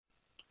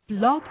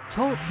Blog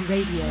Talk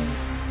Radio.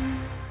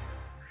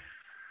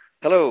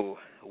 Hello,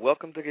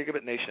 welcome to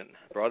Gigabit Nation,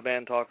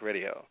 Broadband Talk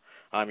Radio.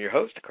 I'm your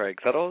host, Craig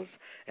Fettles,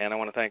 and I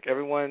want to thank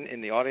everyone in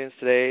the audience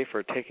today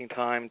for taking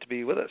time to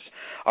be with us.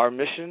 Our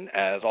mission,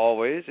 as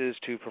always, is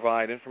to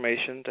provide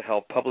information to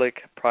help public,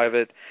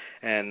 private,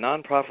 and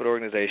nonprofit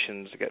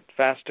organizations get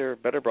faster,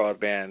 better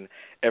broadband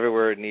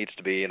everywhere it needs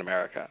to be in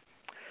America.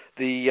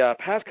 The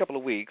past couple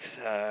of weeks,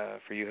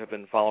 for you who have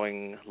been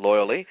following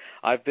loyally,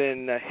 I've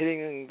been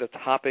hitting the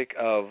topic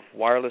of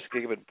wireless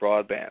gigabit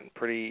broadband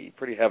pretty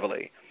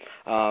heavily.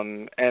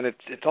 And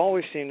it's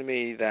always seemed to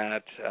me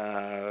that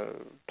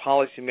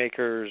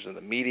policymakers and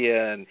the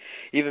media and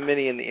even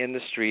many in the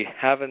industry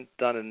haven't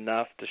done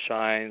enough to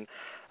shine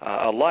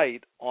a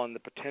light on the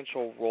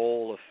potential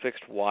role of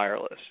fixed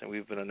wireless. And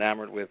we've been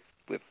enamored with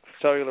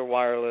cellular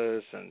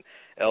wireless and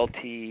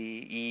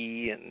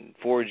LTE and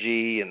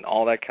 4G and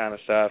all that kind of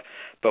stuff,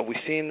 but we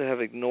seem to have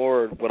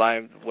ignored what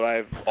I've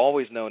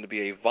always known to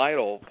be a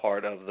vital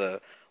part of the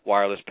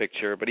wireless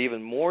picture, but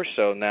even more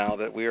so now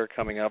that we are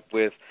coming up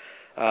with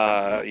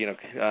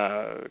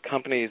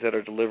companies that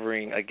are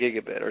delivering a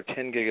gigabit or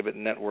 10 gigabit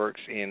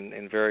networks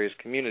in various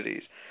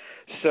communities.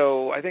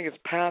 So I think it's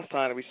past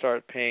time that we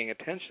start paying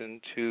attention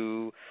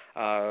to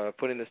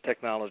putting this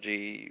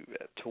technology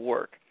to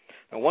work.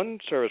 Now, one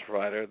service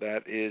provider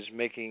that is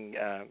making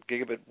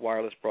gigabit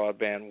wireless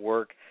broadband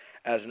work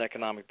as an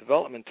economic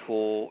development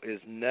tool is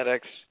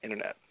NetX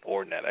Internet,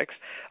 or NetX.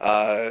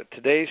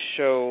 Today's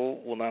show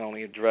will not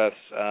only address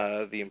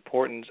the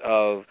importance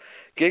of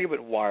gigabit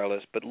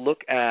wireless, but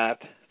look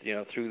at,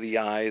 through the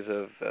eyes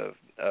of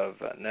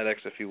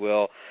NetX, if you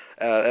will,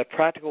 at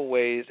practical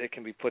ways it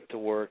can be put to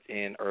work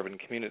in urban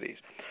communities.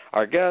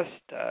 Our guest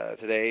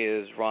today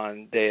is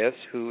Ron Deus,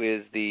 who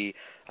is the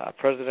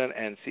President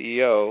and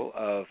CEO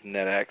of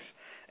NetX,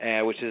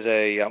 which is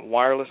a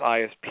wireless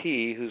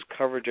ISP whose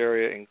coverage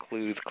area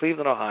includes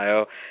Cleveland,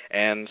 Ohio,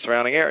 and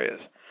surrounding areas.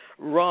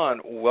 Ron,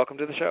 welcome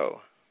to the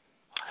show.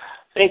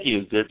 Thank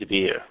you. Good to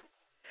be here.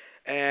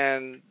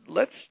 And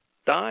let's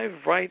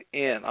dive right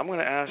in. I'm going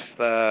to ask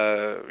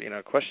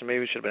the question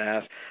maybe should have been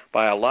asked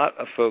by a lot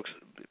of folks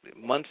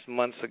months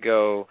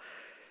ago.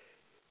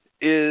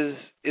 Is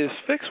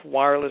fixed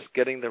wireless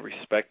getting the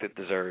respect it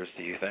deserves,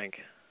 do you think?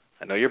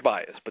 I know you're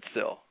biased, but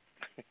still.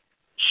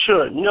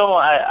 Sure. No,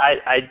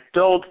 I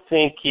don't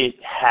think it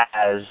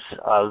has,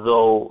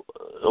 though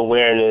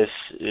awareness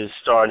is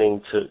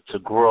starting to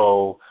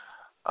grow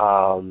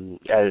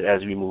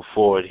as we move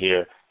forward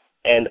here.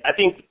 And I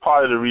think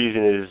part of the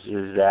reason is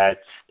that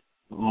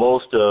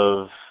most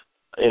of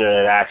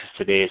Internet access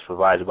today is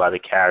provided by the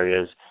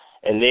carriers,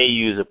 and they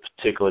use a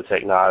particular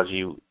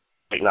technology,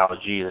 I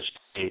should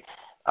say,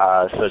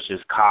 such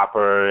as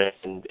copper,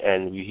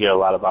 and you hear a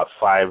lot about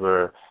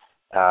fiber.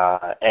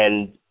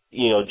 And,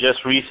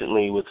 just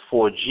recently with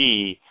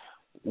 4G,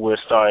 we're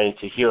starting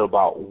to hear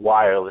about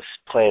wireless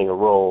playing a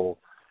role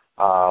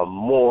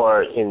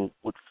more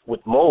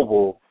with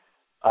mobile.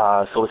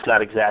 So it's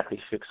not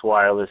exactly fixed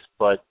wireless,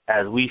 but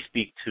as we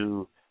speak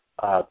to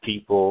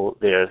people,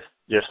 they're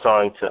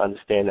starting to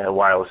understand that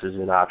wireless is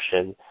an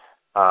option,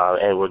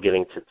 and we're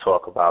getting to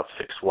talk about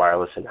fixed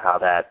wireless and how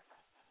that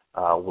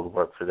would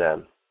work for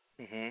them.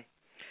 Mm-hmm.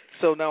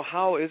 So now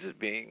how is it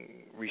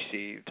being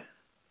received?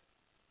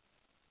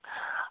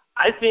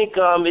 I think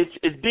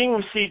it's being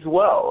received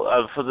well.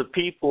 For the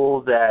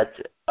people that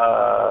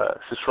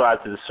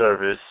subscribe to the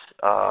service,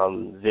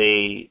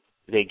 they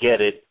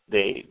get it.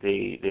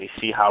 They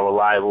see how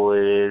reliable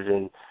it is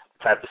and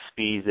the type of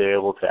speeds they're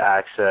able to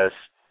access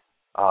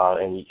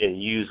and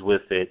use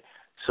with it.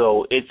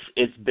 So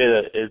it's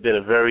been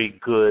a very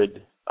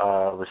good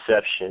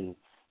reception,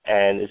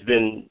 and it's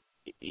been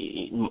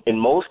in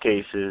most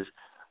cases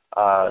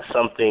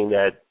something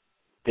that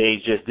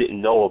they just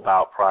didn't know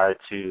about prior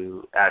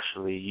to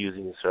actually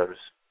using the service.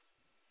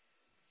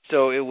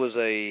 So it was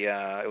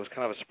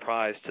kind of a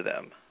surprise to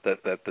them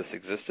that this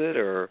existed,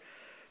 or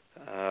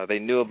they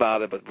knew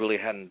about it but really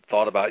hadn't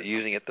thought about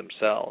using it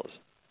themselves.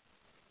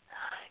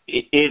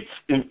 It's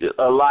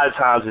a lot of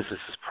times it's a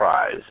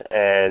surprise,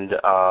 and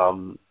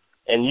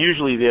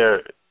usually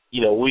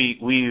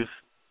we've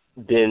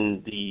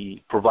been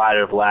the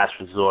provider of last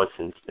resort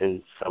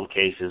in some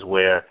cases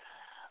where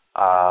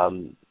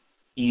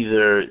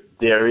either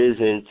there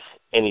isn't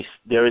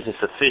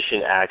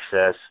sufficient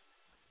access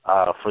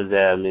for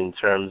them in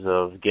terms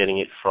of getting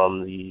it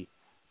from the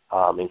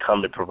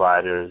incumbent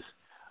providers,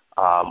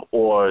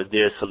 or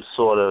there's some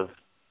sort of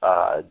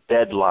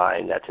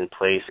deadline that's in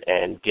place,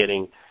 and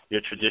getting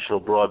your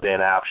traditional broadband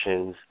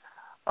options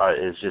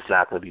is just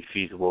not going to be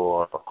feasible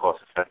or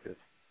cost effective.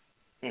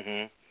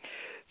 Mm-hmm.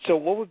 So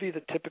what would be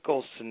the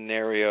typical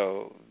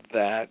scenario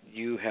that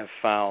you have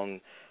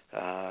found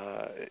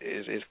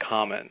is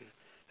common?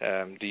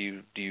 Do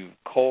you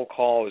cold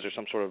call? Is there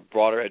some sort of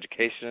broader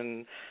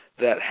education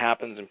that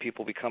happens and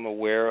people become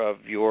aware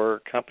of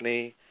your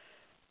company?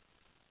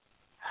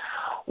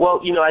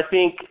 Well, I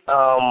think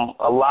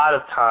a lot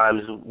of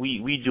times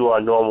we do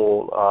our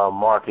normal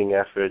marketing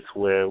efforts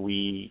where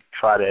we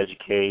try to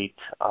educate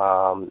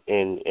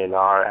in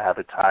our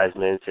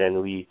advertisements,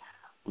 and we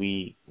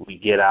we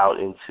get out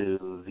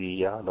into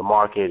the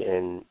market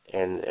and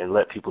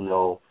let people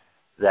know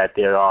that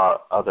there are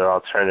other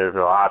alternative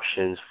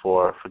options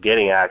for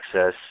getting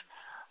access.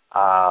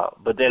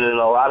 But then in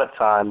a lot of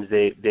times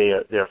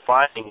they're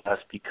finding us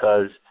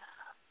because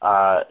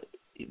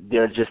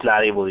they're just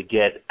not able to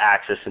get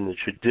access in the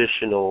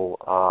traditional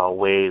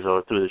ways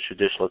or through the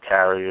traditional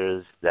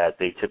carriers that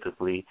they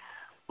typically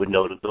would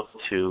know to go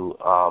to.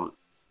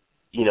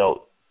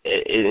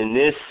 In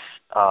this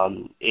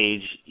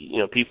age,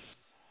 people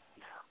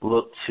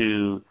look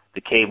to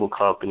the cable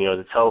company or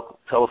the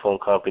telephone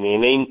company,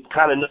 and they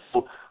kind of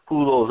know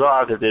who those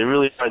are because there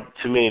really aren't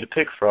too many to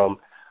pick from.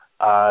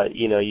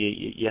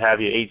 You have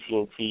your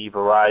AT&T,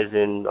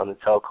 Verizon on the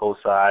telco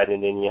side,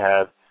 and then you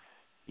have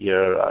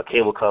your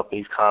cable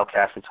companies,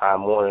 Comcast and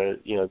Time Warner,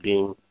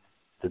 being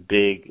the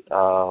big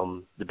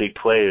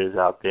players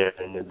out there,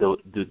 and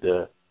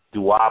the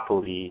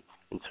duopoly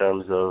in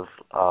terms of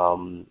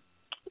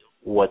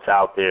what's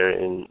out there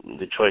and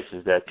the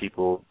choices that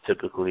people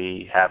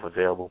typically have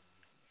available.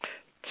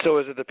 So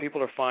is it that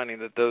people are finding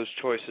that those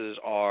choices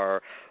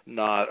are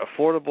not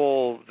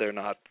affordable, they're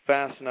not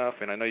fast enough?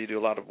 And I know you do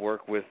a lot of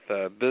work with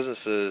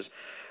businesses,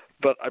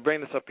 but I bring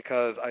this up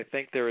because I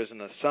think there is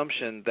an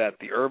assumption that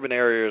the urban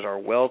areas are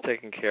well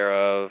taken care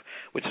of,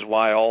 which is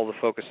why all the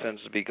focus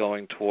tends to be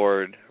going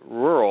toward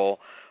rural.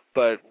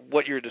 But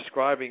what you're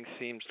describing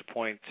seems to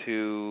point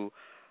to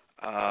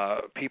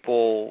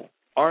people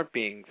aren't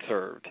being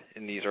served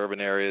in these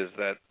urban areas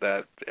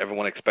that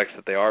everyone expects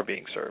that they are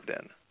being served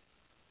in.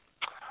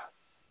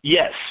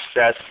 Yes,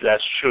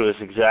 that's true. It's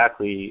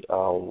exactly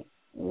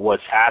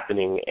what's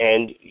happening.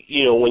 And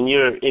when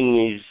you're in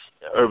these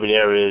urban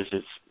areas,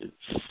 it's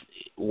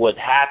what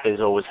happens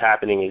or what's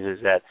happening is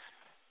that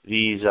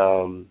these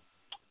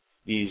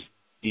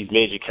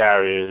major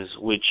carriers,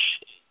 which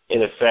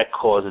in effect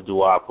cause a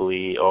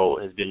duopoly or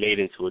has been made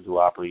into a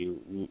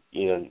duopoly,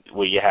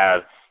 where you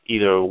have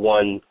either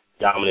one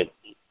dominant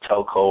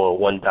telco or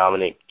one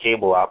dominant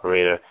cable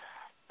operator,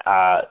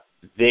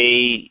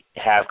 they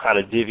have kind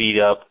of divvied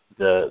up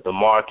the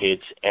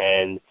markets,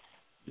 and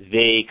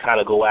they kind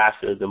of go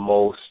after the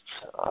most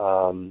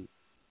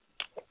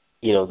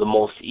the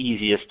most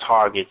easiest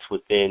targets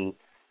within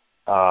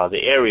the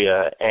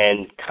area,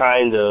 and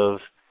kind of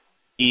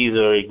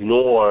either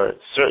ignore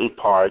certain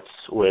parts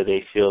where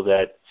they feel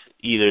that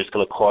either it's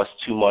going to cost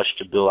too much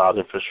to build out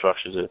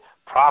infrastructure to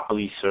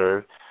properly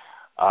serve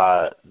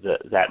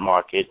that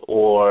market,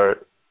 or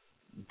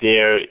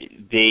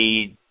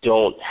they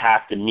don't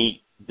have to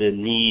meet the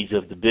needs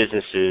of the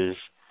businesses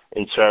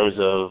in terms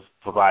of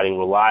providing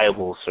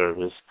reliable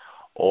service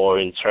or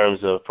in terms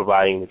of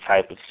providing the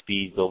type of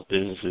speed those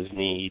businesses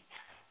need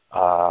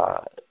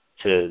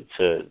to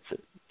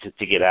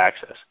get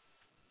access.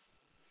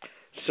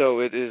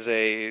 So it is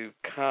a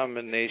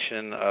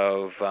combination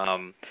of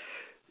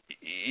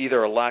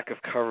either a lack of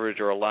coverage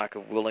or a lack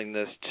of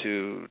willingness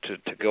to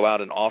go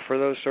out and offer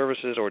those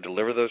services or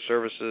deliver those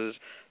services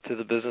to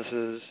the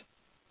businesses?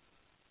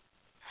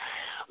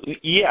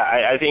 Yeah,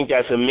 I think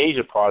that's a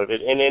major part of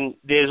it. And then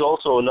there's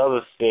also another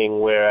thing,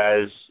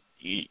 whereas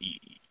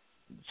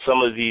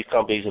some of these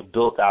companies have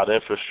built out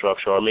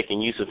infrastructure or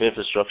making use of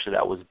infrastructure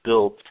that was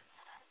built,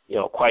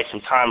 quite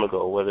some time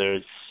ago, whether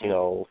it's,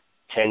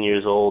 10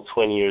 years old,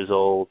 20 years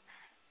old,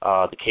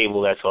 the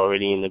cable that's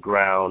already in the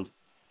ground.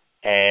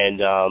 And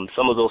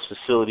some of those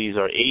facilities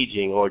are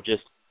aging or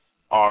just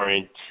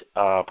aren't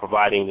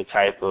providing the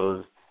type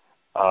of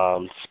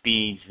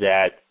speeds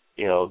that,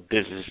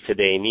 businesses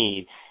today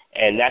need.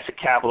 And that's a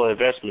capital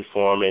investment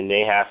for them, and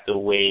they have to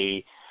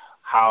weigh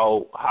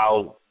how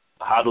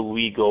do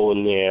we go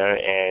in there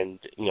and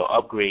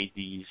upgrade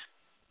these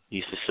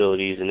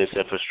facilities and this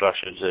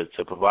infrastructure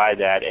to provide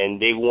that, and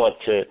they want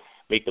to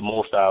make the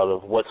most out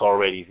of what's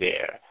already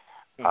there.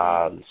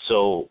 Mm-hmm.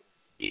 So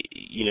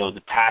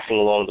the passing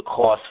along the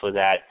cost for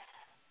that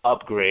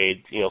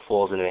upgrade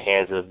falls in the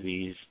hands of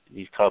these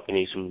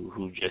companies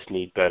who just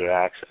need better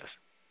access.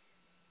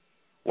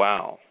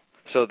 Wow.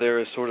 So there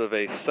is sort of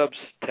a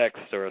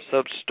subtext or a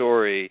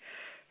sub-story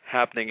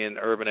happening in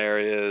urban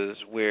areas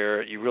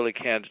where you really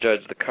can't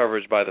judge the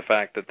coverage by the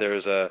fact that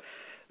there's a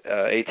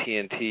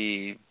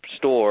AT&T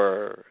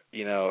store,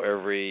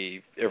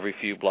 every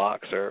few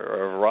blocks, or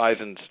a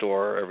Verizon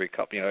store every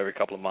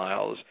couple of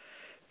miles.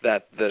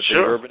 That Sure. The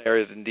urban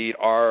areas indeed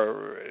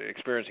are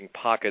experiencing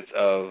pockets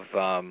of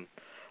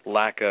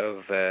lack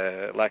of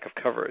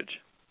coverage.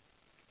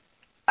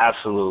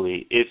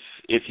 Absolutely.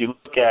 If you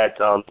look at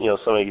some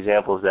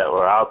examples that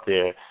were out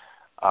there,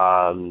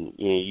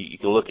 you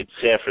can look at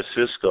San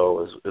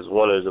Francisco as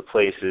one of the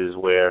places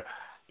where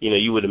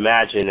you would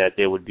imagine that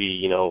there would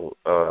be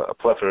a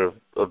plethora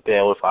of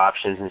bandwidth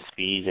options and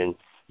speeds, and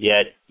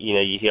yet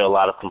you hear a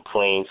lot of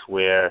complaints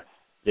where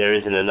there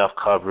isn't enough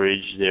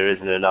coverage, there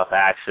isn't enough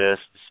access,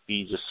 the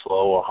speeds are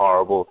slow or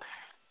horrible.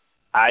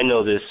 I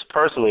know this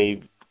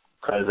personally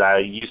because I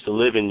used to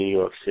live in New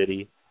York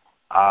City.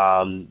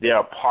 There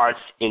are parts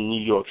in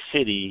New York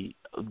City,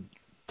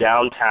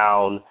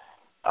 downtown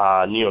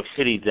New York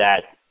City,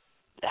 that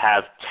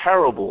have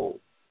terrible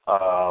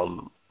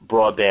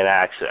broadband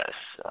access.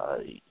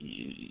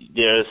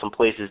 there are some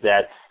places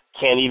that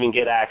can't even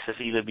get access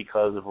either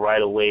because of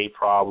right-of-way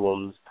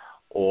problems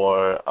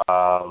or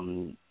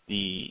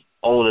the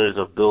owners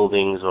of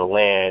buildings or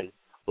land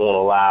won't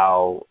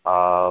allow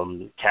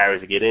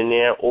carriers to get in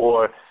there,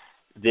 or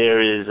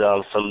there is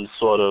some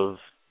sort of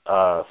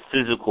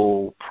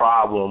physical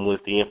problem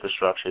with the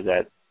infrastructure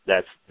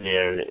that's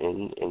there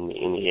in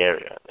the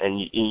area. And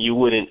you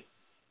wouldn't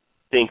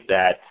think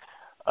that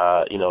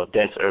a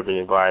dense urban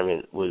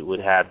environment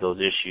would have those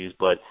issues,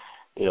 but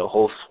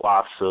whole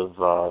swaths of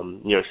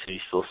New York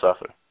City still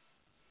suffer.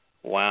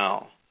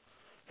 Wow.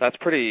 That's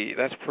pretty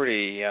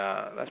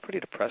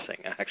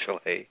depressing,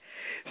 actually.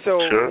 So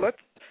sure.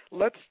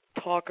 let's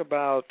talk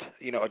about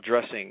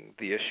addressing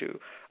the issue.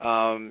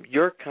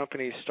 Your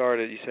company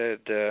started, you said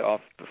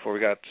off before we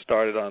got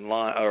started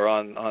online or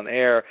on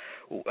air,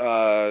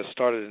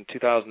 started in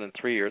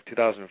 2003 or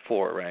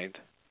 2004, right?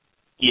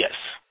 Yes.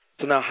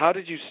 So now, how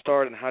did you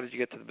start, and how did you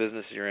get to the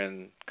business you're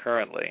in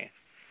currently?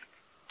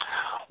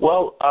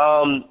 Well,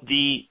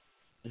 we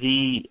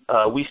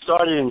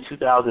started in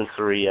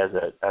 2003 as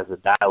a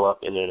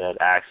dial-up internet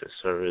access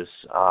service,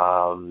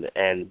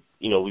 and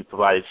we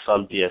provided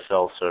some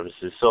DSL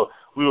services. So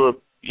we were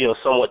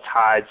somewhat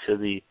tied to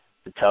the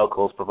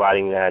telcos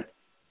providing that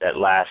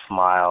last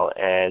mile,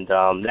 and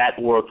that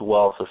worked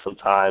well for some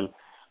time.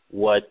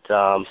 What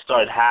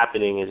started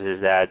happening is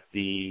that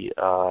the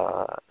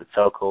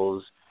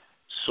telcos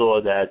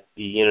saw that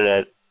the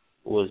internet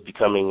was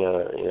becoming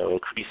a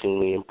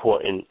increasingly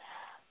important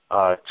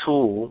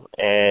tool,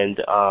 and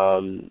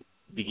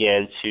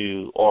began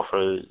to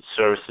offer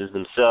services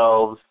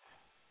themselves,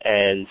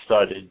 and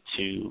started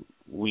to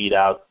weed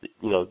out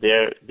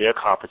their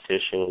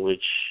competition,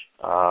 which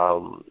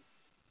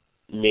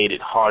made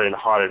it harder and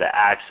harder to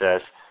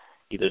access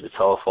either the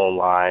telephone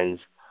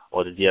lines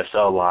or the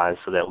DSL lines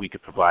so that we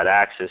could provide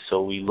access.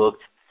 So we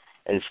looked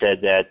and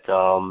said that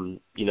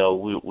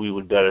we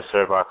would better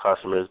serve our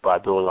customers by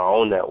building our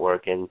own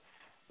network. And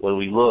when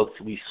we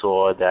looked, we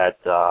saw that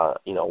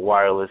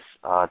wireless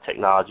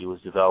technology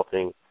was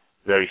developing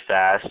very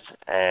fast,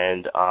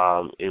 and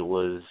it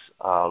was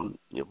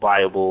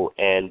viable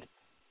and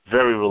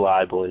very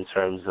reliable in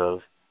terms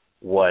of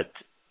what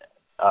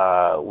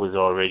was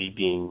already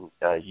being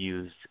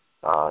used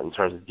in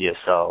terms of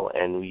DSL,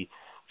 and we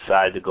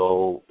decided to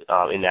go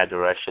in that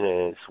direction,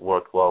 and it's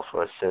worked well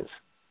for us since.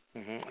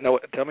 Mm-hmm. Now,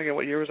 tell me again,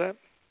 what year was that?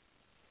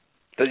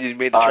 That you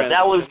made the transition?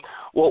 That was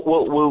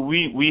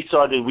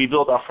we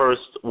built our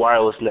first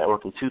wireless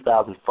network in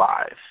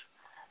 2005,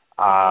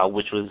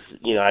 which was,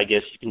 I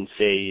guess you can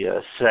say,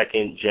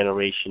 second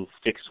generation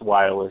fixed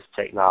wireless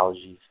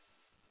technologies.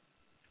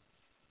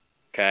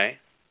 Okay.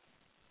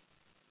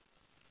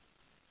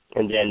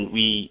 And then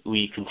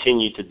we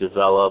continued to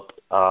develop,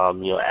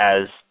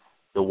 as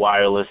the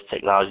wireless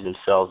technologies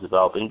themselves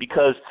develop. And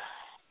because,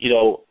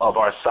 of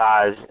our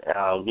size,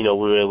 we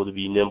were able to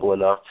be nimble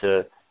enough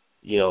to,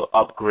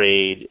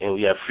 upgrade, and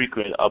we have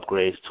frequent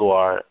upgrades to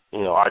our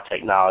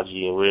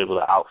technology, and we're able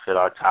to outfit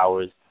our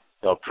towers,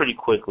 pretty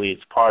quickly.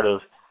 It's part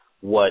of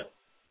what,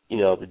 the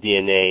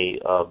DNA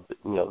of,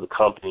 the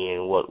company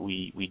and what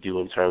we do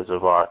in terms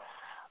of our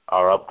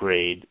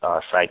upgrade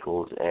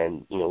cycles.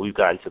 And, we've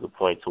gotten to the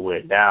point to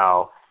where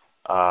now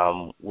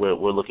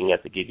we're looking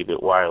at the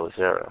gigabit wireless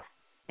era.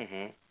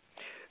 Mm-hmm.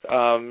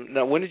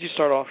 Now, when did you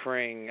start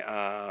offering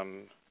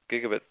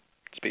gigabit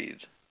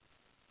speeds?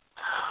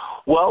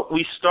 Well,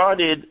 we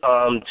started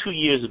 2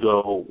 years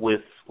ago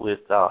with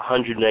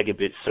 100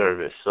 megabit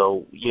service.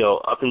 So,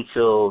 up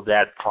until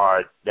that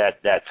time,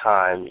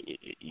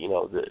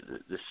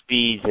 the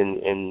speeds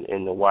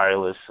in the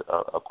wireless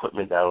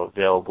equipment that were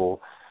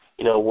available,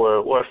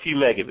 were a few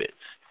megabits.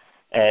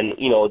 And,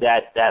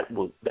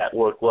 that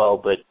worked well.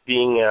 But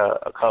being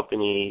a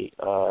company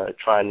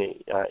trying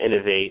to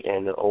innovate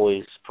and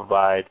always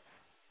provide,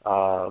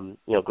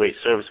 great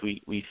service,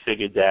 we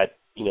figured that,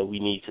 we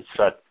need to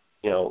start,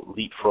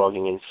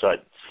 leapfrogging and start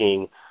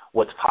seeing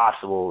what's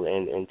possible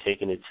and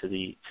taking it to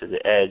the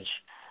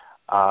edge.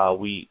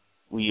 We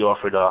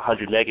offered a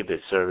 100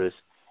 megabit service.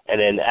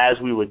 And then as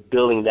we were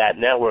building that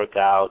network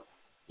out,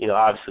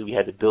 obviously we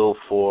had to build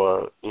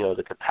for,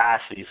 the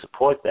capacity to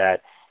support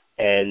that.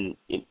 And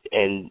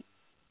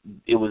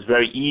it was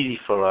very easy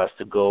for us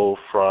to go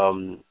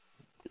from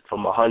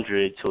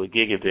 100 to a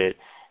gigabit,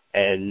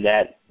 and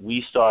that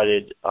we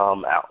started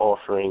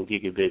offering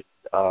gigabit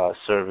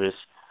service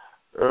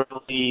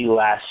early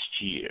last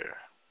year.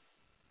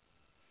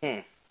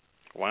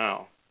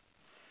 Wow.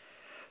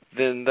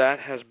 Then that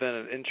has been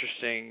an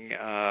interesting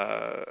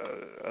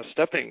a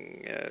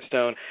stepping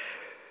stone.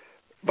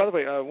 By the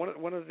way,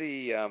 one of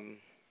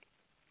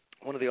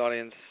the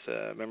audience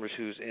members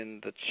who's in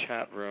the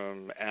chat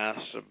room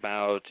asked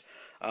about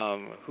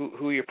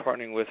who you're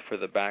partnering with for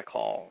the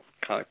backhaul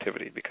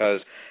connectivity, because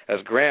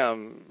as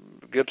Graham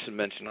Gibson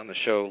mentioned on the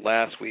show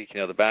last week,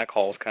 the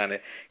backhaul is kind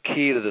of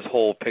key to this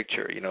whole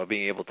picture,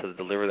 being able to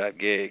deliver that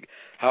gig.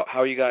 How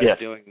are you guys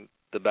doing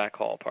the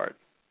backhaul part?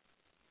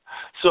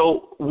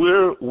 So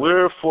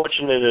we're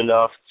fortunate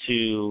enough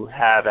to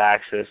have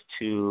access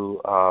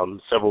to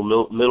several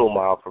middle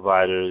mile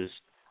providers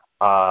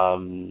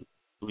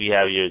we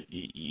have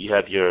you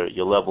have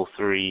your level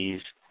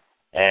 3s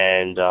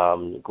and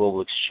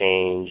global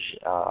exchange,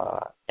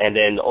 and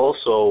then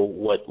also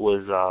what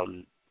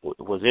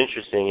was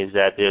interesting is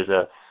that there's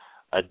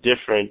a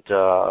different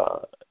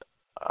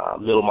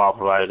middle mile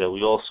provider that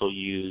we also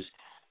use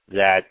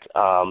that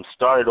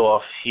started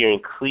off here in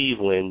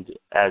Cleveland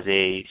as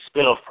a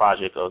spin-off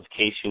project of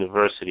Case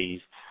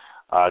University's.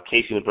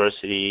 Case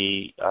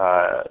University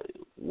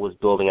was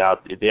building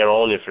out their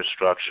own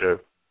infrastructure,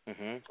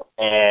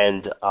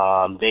 and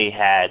they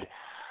had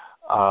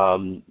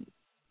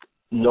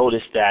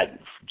noticed that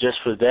just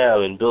for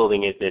them in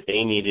building it, that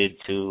they needed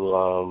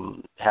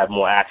to have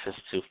more access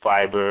to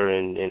fiber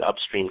and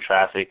upstream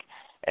traffic,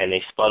 and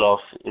they spun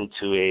off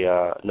into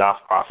a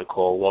nonprofit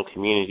called One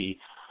Community,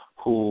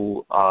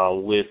 who,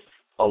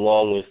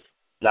 along with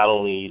not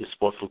only the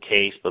support from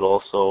Case, but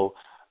also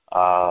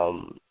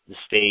the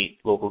state,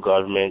 local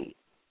government,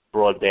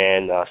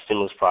 broadband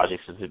stimulus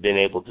projects, have been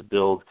able to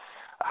build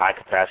a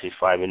high-capacity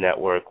fiber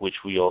network,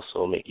 which we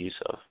also make use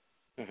of.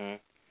 Mm-hmm.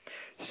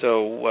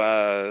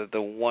 So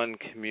the One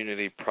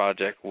Community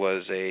project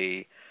was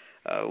a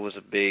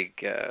big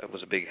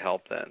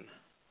help then.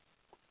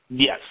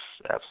 Yes,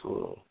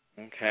 absolutely.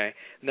 Okay.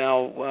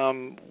 Now,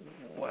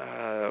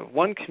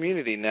 One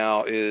Community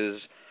now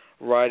is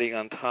riding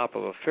on top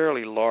of a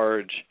fairly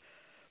large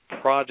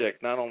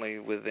project, not only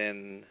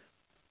within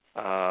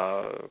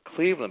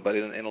Cleveland, but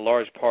in a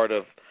large part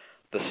of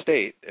the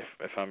state,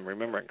 if I'm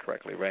remembering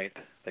correctly, right?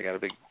 They got a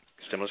big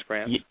stimulus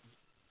grant?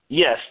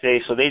 Yes, they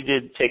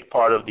did take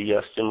part of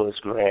the stimulus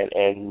grant,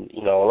 and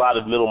a lot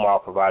of middle mile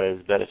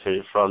providers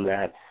benefited from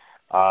that.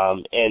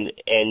 And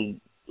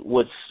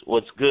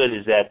what's good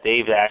is that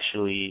they've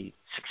actually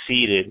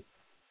succeeded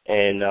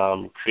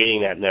in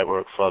creating that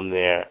network from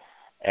there,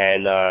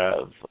 and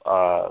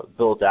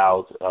built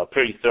out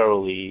pretty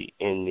thoroughly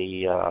in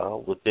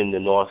within the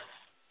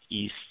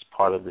northeast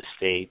part of the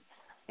state,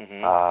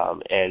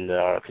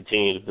 and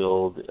continue to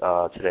build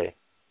today.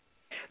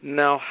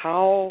 Now,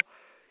 how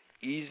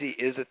easy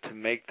is it to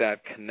make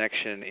that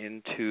connection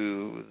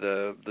into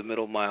the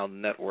middle mile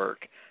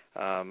network?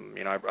 I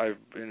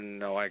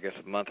guess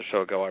a month or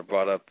so ago, I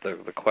brought up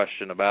the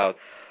question about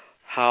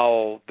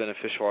how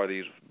beneficial are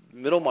these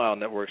middle mile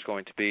networks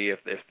going to be if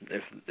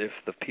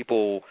the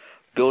people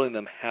building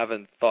them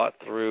haven't thought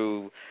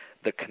through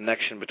the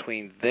connection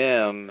between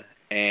them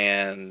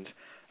and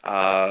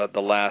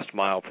the last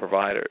mile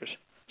providers.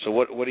 So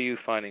what are you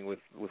finding with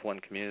One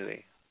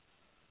Community?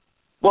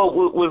 Well,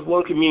 with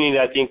One Community,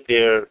 I think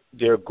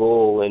their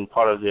goal and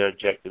part of their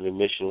objective and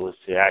mission was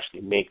to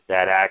actually make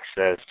that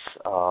access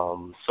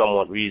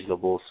somewhat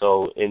reasonable.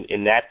 So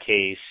in that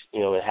case,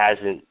 it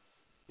hasn't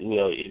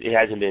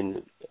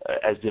been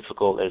as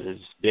difficult as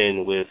it's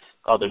been with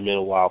other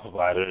middle mile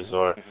providers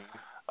or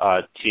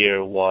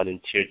tier 1 and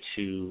tier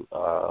 2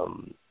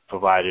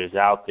 providers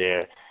out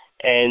there.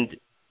 And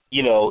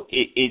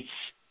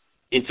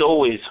it's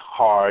always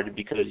hard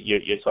because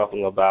you're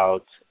talking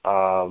about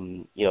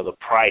the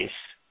price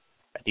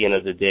at the end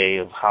of the day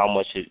of how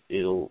much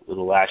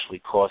it'll actually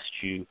cost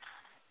you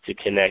to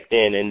connect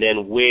in, and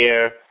then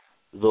where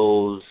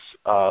those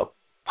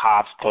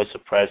POPs, points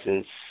of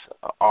presence,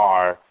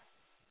 are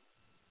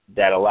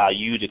that allow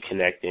you to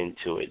connect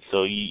into it.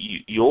 So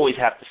you always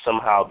have to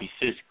somehow be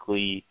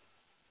physically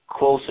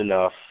close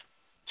enough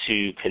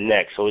to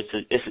connect. So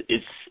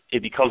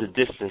it becomes a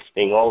distance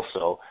thing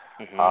also.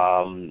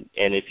 And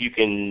if you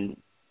can,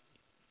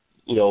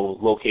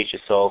 locate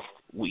yourself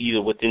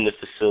either within the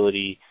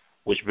facility,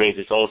 which brings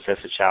its own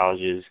sets of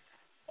challenges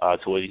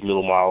to where these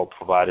middle mile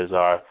providers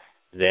are,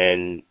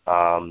 then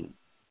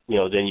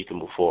then you can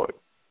move forward.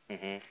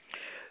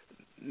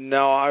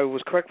 Now, I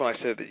was correct when I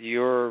said that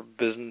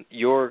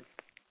your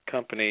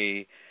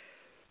company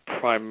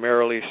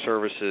primarily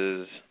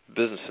services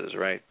businesses,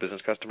 right?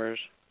 Business customers?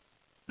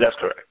 That's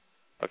correct.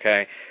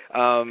 Okay.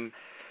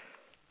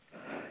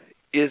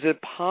 Is it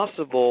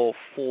possible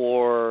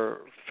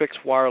for fixed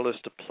wireless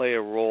to play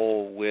a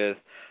role with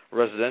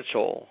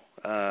residential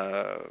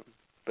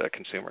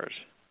consumers?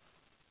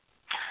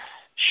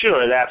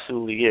 Sure, it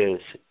absolutely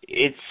is.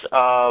 It's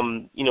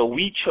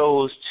we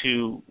chose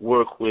to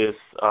work with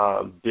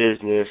the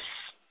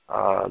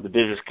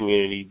business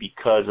community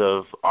because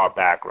of our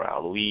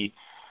background. We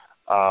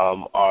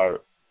are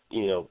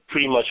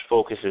pretty much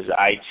focused as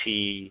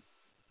IT,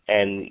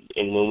 and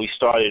when we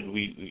started,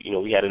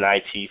 we had an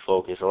IT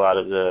focus. A lot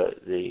of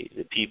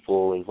the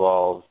people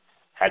involved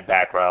had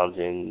backgrounds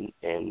in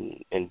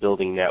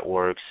building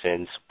networks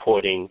and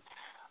supporting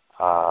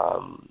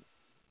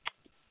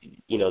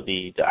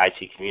the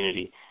IT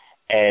community,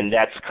 and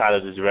that's kind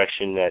of the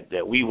direction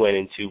that we went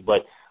into.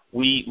 But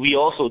we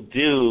also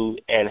do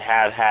and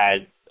have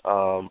had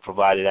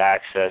provided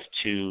access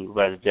to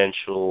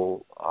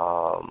residential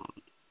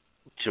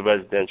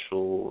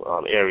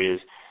areas,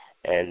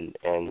 and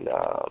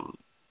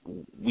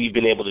we've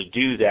been able to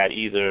do that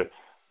either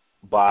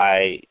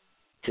by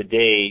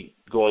today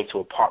going to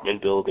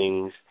apartment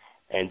buildings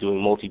and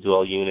doing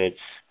multi-dwell units,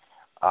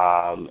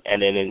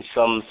 and then in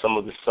some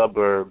of the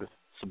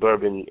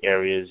suburban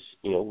areas,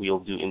 we'll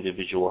do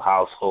individual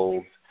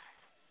households.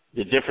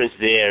 The difference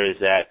there is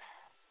that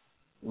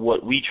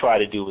what we try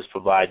to do is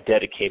provide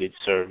dedicated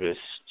service.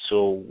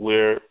 So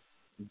we're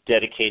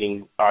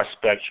dedicating our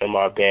spectrum,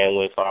 our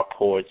bandwidth, our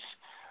ports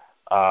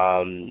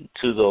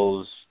to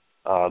those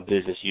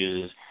business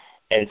users.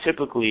 And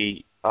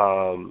typically,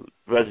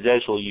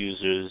 residential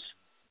users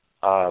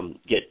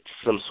get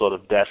some sort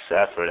of best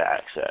effort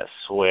access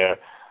where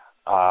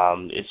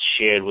it's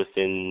shared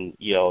within,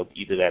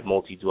 either that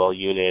multi-dwell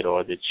unit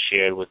or it's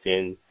shared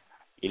within,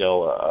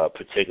 a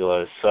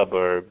particular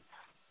suburb.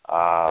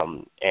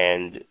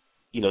 And,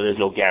 there's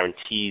no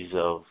guarantees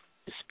of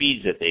the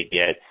speeds that they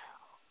get.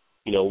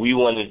 We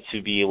wanted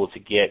to be able to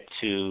get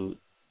to,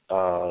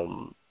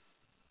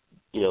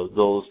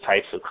 those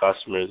types of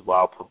customers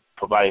while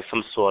providing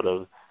some sort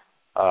of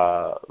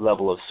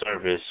level of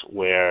service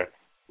where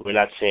we're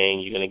not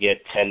saying you're going to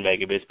get 10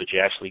 megabits, but you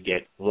actually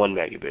get 1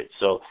 megabit.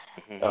 So,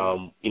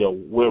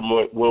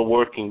 we're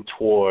working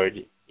toward,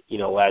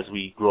 as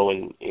we grow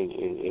in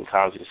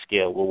economies of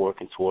scale, we're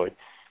working toward,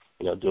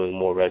 doing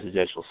more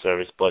residential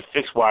service. But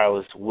fixed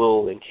wireless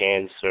will and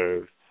can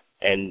serve,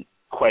 and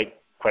quite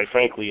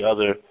frankly,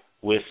 other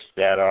WISPs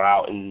that are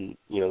out in,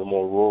 the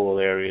more rural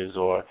areas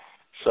or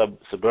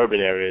suburban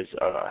areas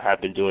have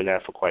been doing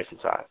that for quite some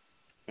time.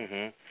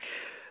 Mm-hmm.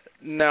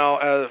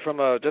 Now, from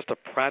just a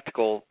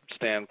practical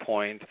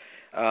standpoint,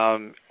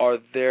 are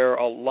there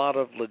a lot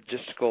of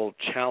logistical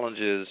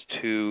challenges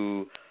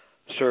to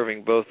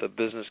serving both a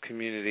business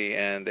community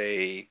and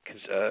a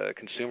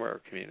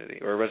consumer community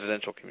or a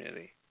residential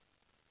community?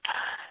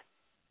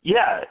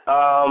 Yeah,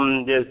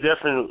 there's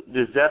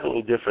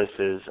definitely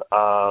differences.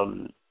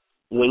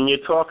 When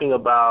you're talking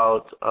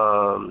about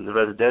the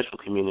residential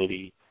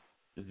community,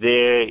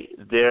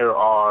 there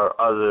are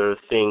other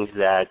things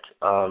that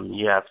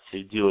you have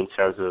to do in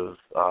terms of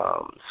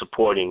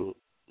supporting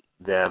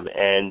them,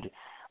 and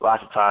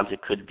lots of times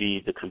it could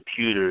be the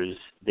computers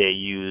they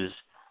use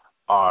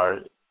are,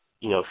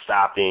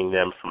 stopping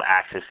them from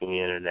accessing the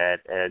internet,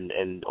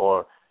 and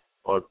or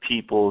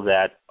people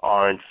that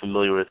aren't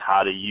familiar with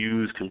how to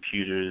use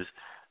computers.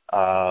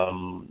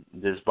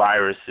 There's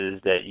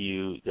viruses that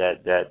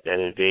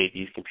invade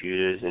these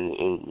computers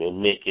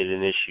and make it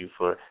an issue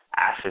for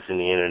accessing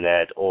the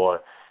internet,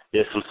 or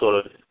there's some sort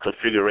of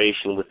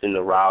configuration within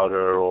the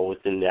router or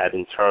within that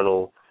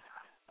internal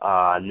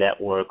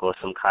network or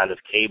some kind of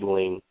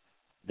cabling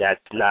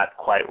that's not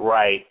quite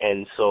right.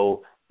 And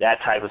so that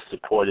type of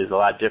support is a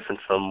lot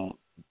different from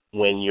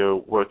when you're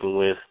working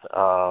with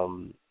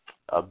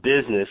a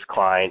business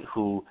client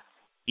who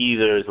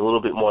either is a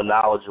little bit more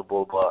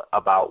knowledgeable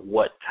about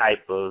what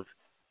type of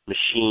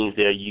machines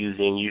they're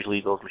using.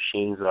 Usually those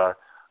machines are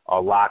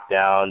locked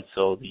down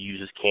so the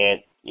users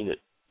can't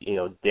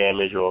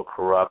damage or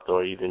corrupt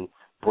or even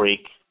break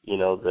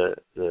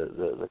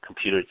the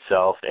computer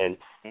itself, and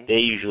they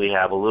usually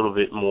have a little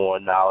bit more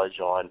knowledge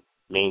on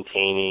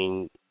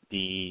maintaining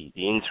the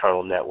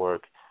internal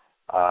network.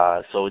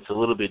 So it's a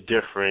little bit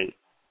different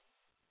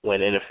when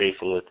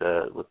interfacing with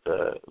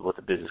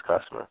the business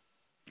customer.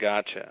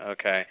 Gotcha.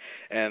 Okay.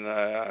 And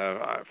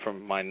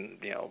from my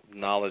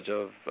knowledge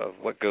of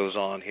what goes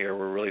on here,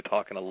 we're really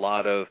talking a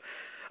lot of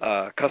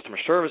customer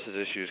services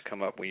issues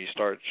come up when you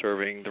start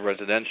serving the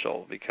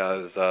residential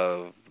because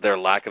of their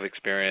lack of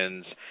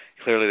experience.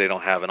 Clearly, they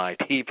don't have an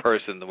IT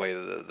person the way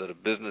that a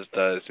business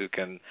does who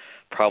can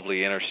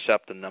probably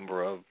intercept a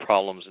number of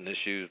problems and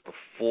issues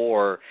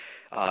before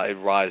it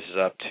rises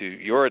up to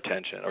your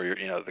attention or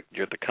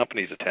the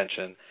company's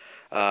attention.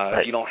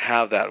 Right. You don't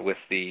have that with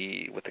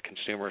the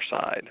consumer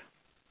side.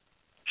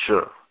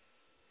 Sure.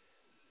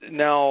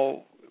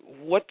 Now,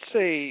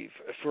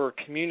 for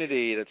a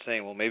community that's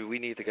saying, well, maybe we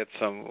need to get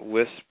some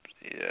WISP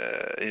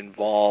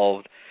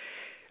involved.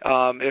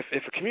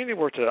 If a community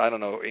were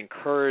to,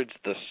 encourage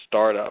the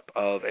startup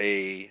of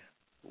a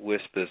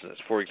WISP business,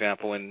 for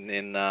example,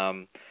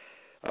 in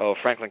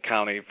Franklin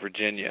County,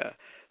 Virginia,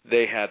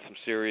 they had some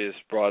serious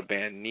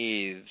broadband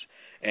needs,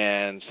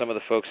 and some of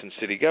the folks in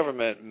city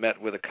government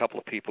met with a couple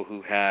of people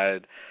who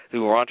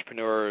were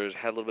entrepreneurs,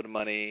 had a little bit of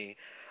money,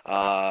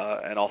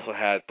 and also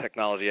had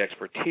technology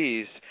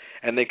expertise,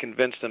 and they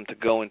convinced them to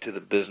go into the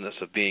business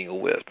of being a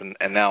WISP.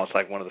 And now it's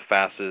like one of the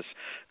fastest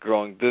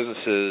growing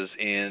businesses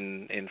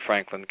in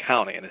Franklin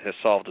County, and it has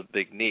solved a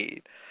big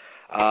need.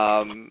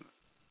 In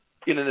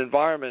an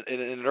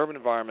urban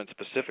environment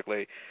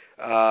specifically,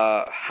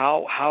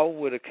 how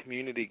would a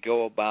community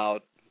go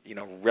about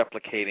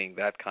replicating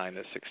that kind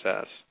of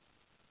success?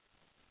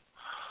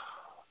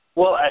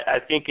 Well, I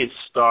think it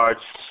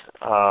starts,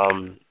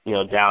 down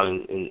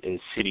in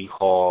City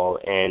Hall,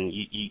 and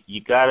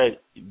you got to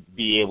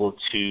be able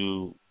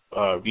to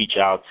reach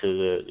out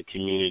to the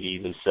community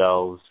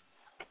themselves,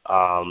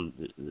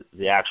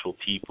 the actual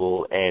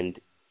people, and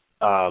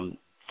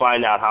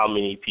find out how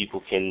many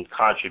people can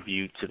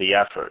contribute to the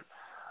effort.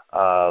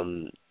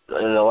 And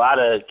a lot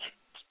of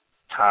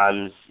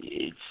times,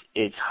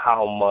 it's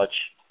how much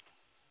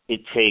it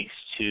takes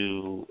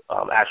to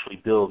actually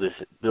build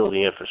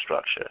the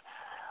infrastructure.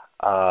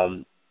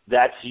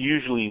 That's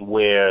usually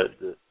where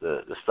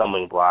the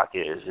stumbling block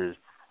is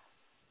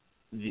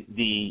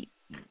the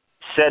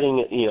setting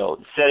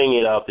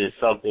it up is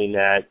something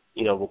that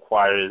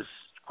requires,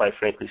 quite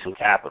frankly, some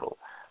capital,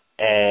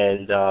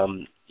 and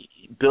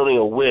building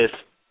a WISP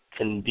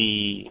can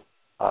be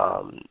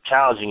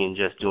challenging in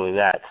just doing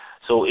that.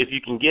 So if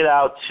you can get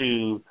out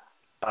to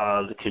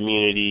the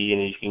community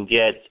and you can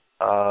get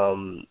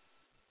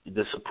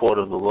the support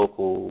of the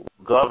local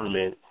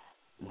government,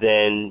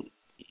 then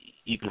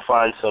you can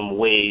find some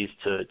ways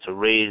to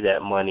raise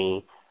that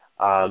money,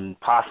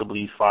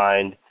 possibly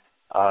find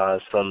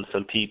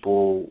some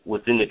people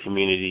within the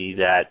community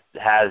that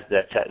has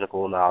that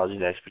technical knowledge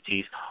and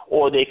expertise,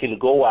 or they can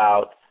go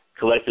out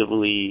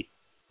collectively,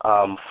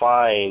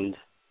 find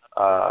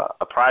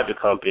a private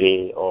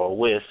company or a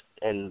WISP,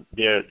 and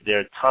there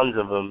are tons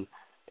of them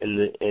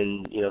in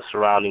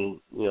surrounding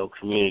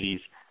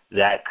communities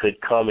that could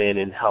come in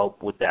and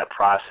help with that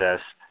process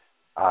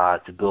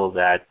to build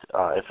that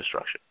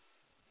infrastructure.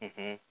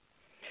 Mm-hmm.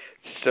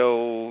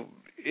 So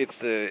it's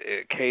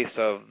a case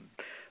of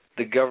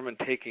the government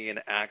taking an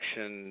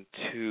action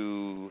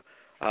to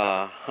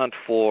hunt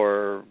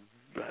for,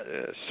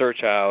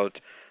 search out,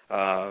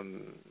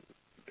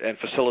 and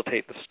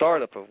facilitate the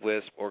startup of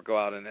WISP, or go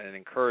out and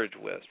encourage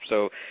WISP.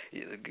 So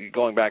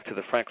going back to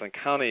the Franklin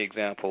County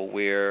example,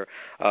 where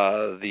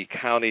the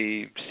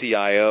county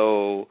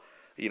CIO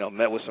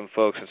met with some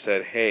folks and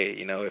said, hey,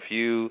 if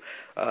you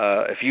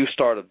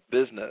start a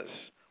business,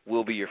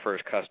 we'll be your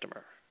first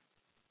customer,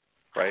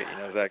 right?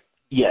 Is that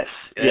yes,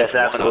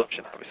 absolutely. One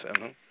option, obviously.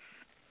 Mm-hmm.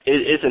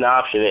 It's an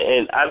option,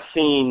 and I've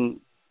seen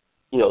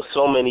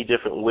so many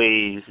different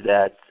ways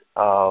that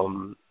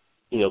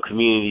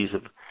communities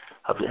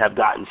have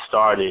gotten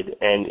started,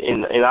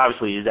 and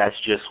obviously that's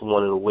just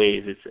one of the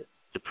ways. It's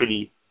a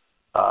pretty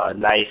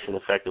nice and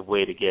effective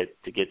way to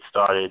get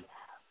started.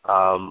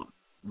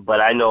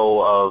 But I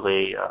know of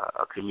a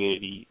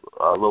community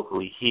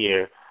locally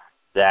here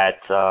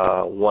that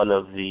one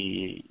of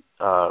the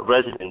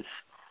residents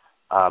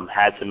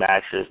had some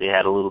access. They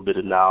had a little bit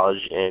of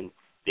knowledge, and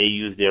they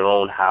used their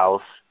own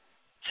house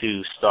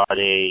to start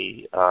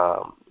a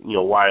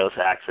wireless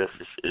access,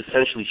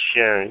 essentially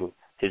sharing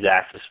his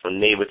access from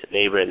neighbor to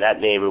neighbor, and that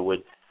neighbor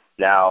would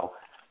now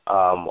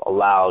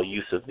allow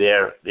use of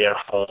their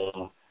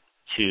home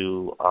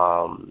to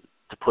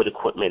put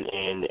equipment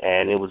in,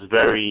 and it was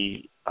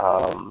very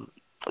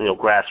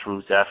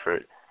grassroots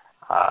effort,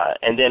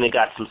 and then it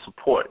got some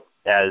support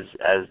as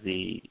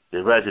the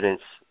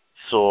residents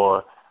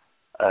saw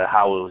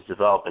how it was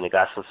developing. It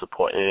got some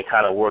support, and it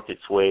kind of worked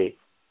its way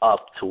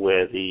up to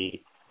where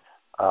the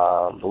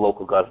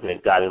local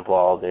government got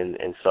involved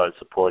and started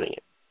supporting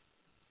it.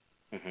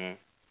 Mm-hmm.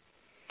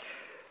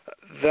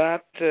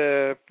 That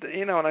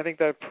and I think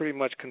that pretty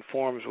much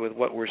conforms with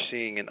what we're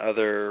seeing in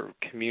other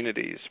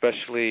communities,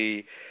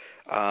 especially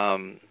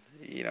in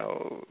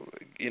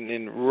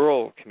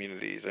rural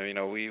communities.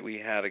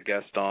 We had a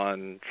guest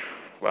on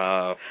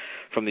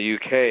from the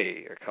UK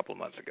a couple of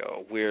months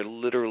ago, where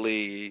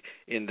literally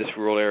in this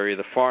rural area,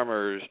 the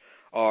farmers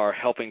are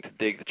helping to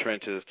dig the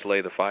trenches to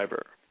lay the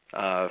fiber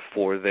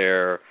for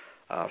their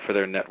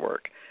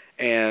network.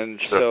 And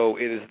so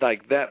it is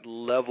like that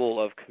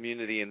level of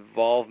community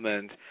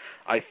involvement.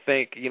 I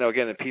think,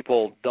 again, that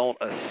people don't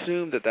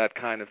assume that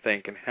kind of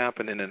thing can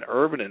happen in an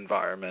urban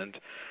environment.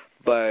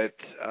 But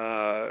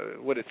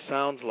what it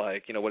sounds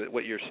like,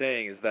 what you're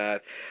saying is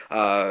that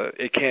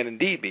it can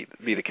indeed be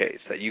the case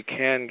that you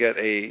can get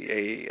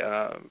a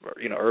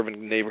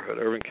urban neighborhood,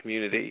 urban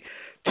community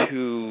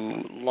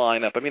to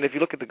line up. If you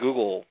look at the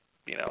Google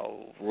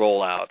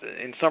rollout,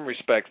 in some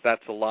respects,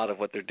 that's a lot of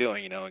what they're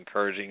doing.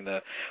 Encouraging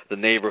the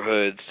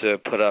neighborhoods to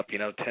put up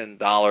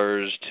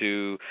 $10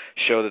 to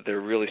show that they're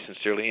really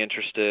sincerely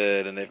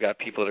interested, and they've got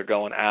people that are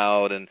going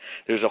out, and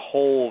there's a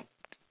whole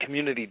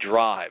community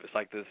drive. It's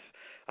like this.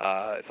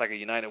 It's like a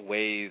United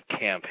Way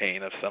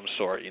campaign of some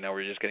sort,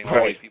 where you're just getting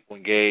all these people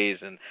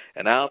engaged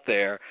and out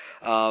there.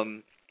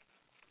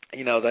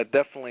 That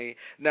definitely.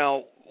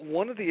 Now,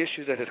 one of the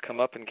issues that has come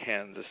up in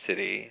Kansas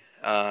City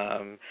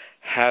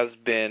has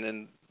been,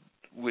 and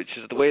which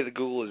is the way that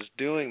Google is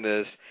doing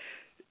this,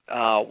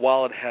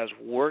 while it has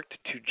worked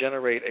to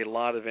generate a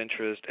lot of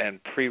interest and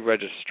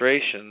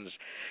pre-registrations,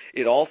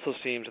 it also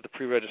seems that the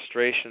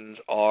pre-registrations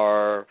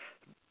are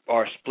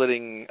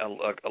splitting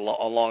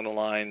along the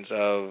lines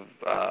of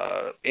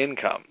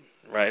income,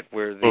 right?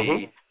 Where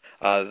the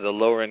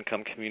lower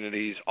income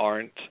communities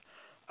aren't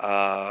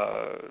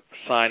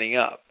signing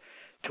up,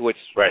 to which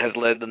has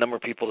led the number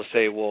of people to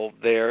say, well,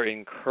 they're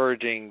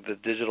encouraging the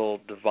digital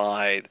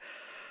divide.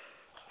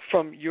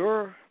 From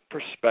your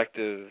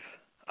perspective,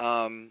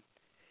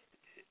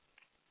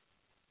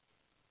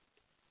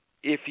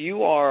 if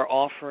you are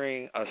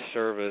offering a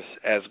service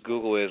as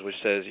Google is, which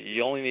says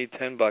you only need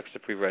 $10 to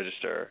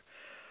pre-register,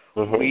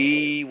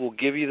 we will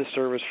give you the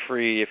service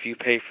free if you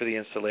pay for the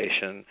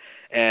installation.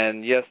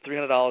 And yes,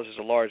 $300 is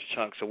a large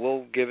chunk, so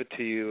we'll give it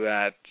to you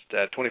at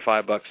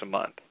 $25 a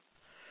month.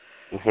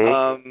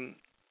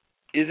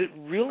 Is it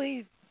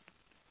really?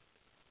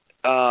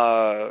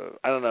 I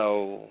don't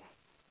know.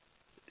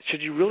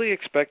 Should you really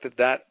expect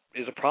that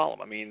is a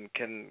problem? I mean,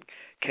 can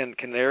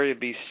the area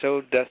be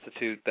so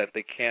destitute that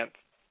they can't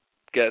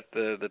get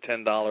the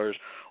 $10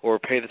 or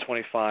pay the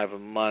 $25 a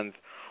month,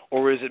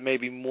 or is it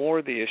maybe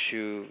more the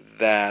issue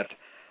that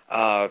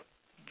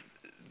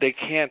they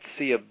can't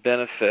see a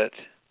benefit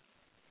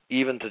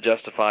even to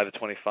justify the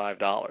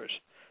 $25?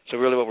 So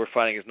really what we're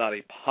finding is not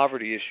a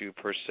poverty issue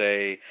per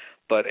se,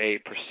 but a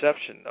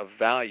perception of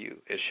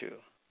value issue.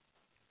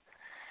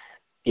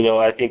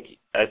 I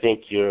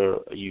think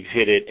you've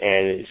hit it,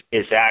 and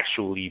it's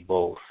actually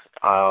both.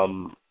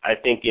 I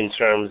think in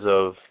terms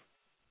of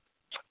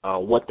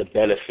what the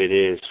benefit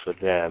is for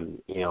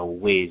them,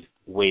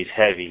 weighs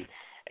heavy,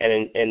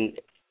 and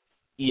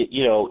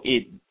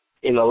it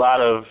in a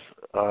lot of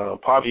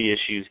poverty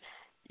issues,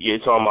 you're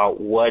talking about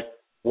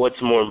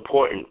what's more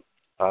important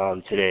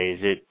today.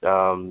 Is it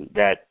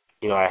that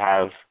I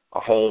have a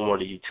home or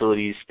the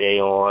utilities stay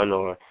on,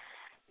 or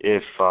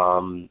if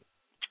I'm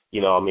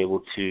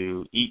able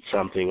to eat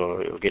something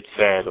or get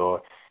fed,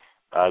 or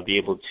be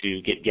able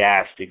to get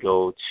gas to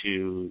go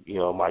to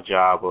my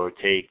job or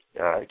take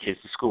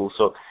kids to school.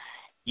 So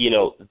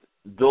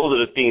those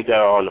are the things that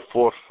are on the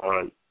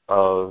forefront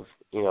of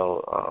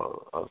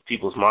of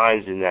people's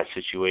minds in that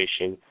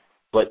situation.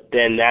 But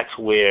then that's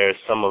where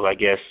some of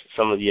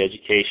the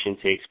education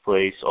takes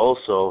place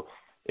also,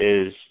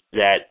 is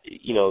that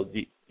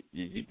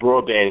the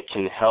broadband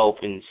can help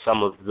in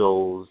some of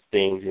those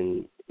things,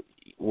 and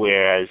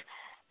whereas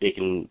they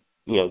can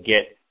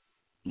get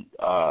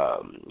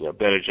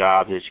better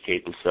jobs,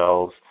 educate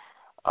themselves,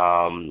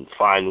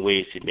 find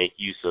ways to make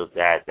use of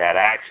that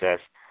access.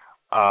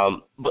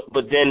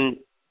 But then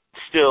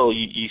still,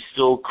 you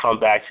still come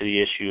back to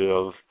the issue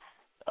of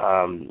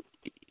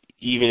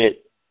even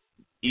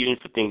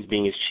for things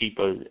being as cheap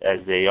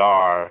as they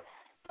are,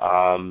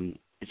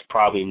 it's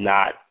probably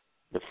not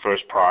the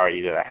first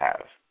priority that I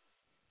have.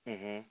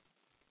 Mm-hmm.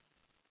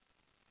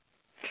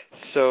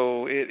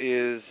 So it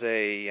is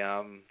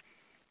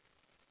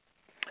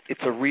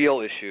it's a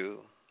real issue,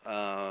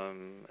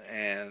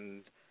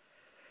 and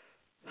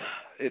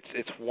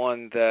it's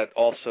one that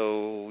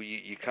also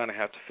you kind of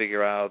have to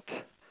figure out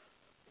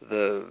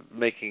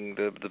making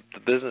the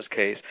business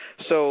case.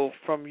 So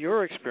from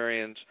your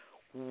experience,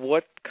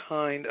 what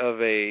kind of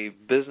a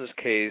business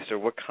case or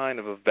what kind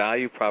of a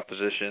value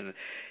proposition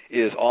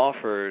is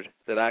offered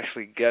that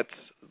actually gets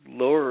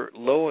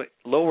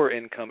lower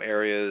income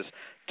areas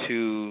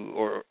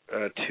to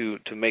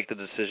make the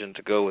decision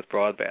to go with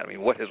broadband? I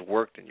mean, what has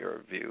worked in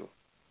your view?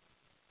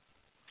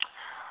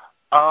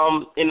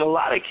 In a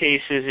lot of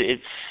cases,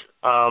 it's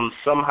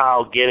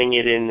somehow getting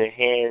it in the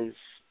hands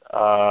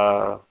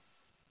of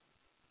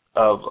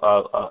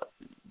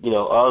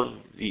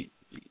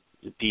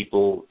the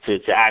people to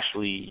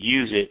actually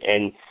use it.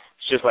 And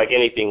it's just like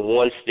anything,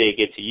 once they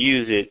get to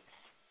use it,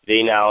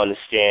 they now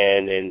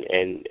understand,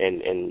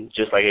 and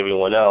just like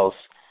everyone else,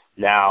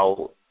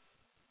 now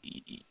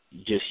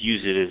just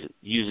uses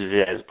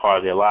it as part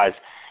of their lives.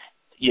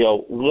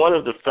 One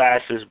of the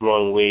fastest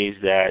growing ways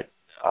that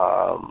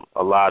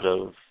a lot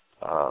of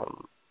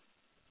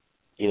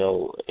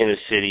inner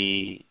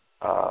city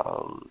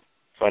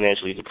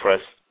financially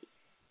depressed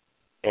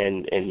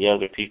and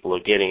younger people are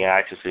getting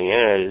access to the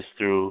internet is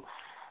through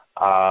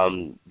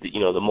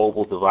the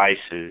mobile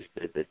devices,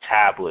 the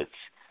tablets.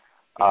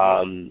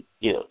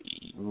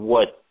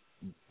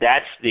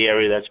 That's the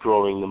area that's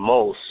growing the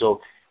most.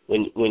 So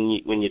when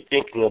you're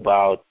thinking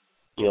about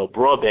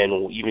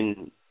broadband,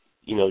 even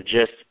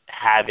just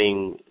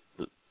having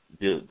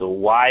the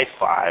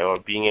Wi-Fi, or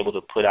being able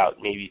to put out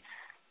maybe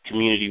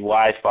community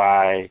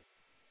Wi-Fi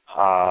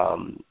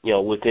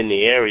within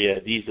the area,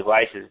 these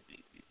devices,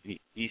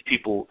 these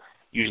people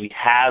usually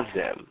have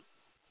them,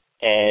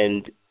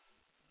 and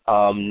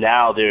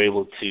now they're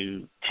able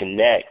to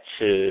connect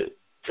to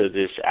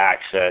this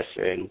access,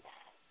 and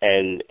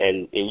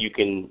you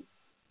can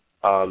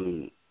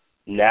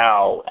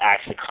now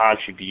actually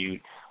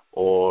contribute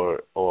or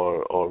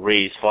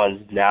raise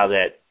funds now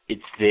that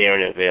it's there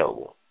and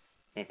available.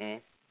 Mm-hmm.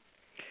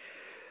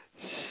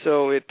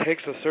 So it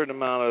takes a certain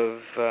amount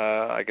of,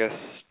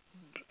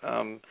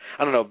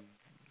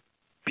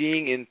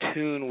 being in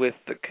tune with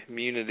the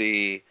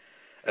community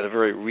at a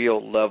very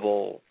real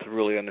level to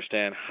really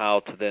understand how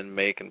to then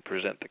make and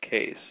present the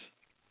case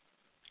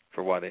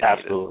for why they need it.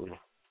 Absolutely.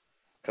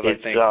 Because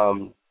I think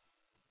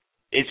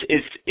it's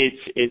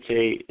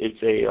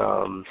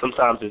a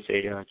sometimes it's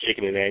a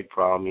chicken and egg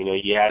problem.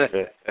 You have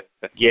to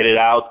get it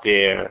out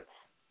there,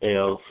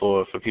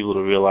 for people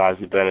to realize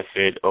the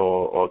benefit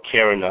or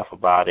care enough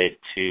about it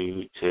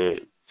to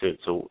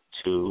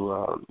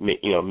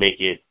make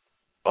it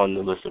on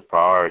the list of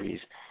priorities.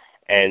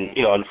 And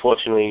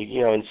unfortunately,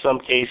 in some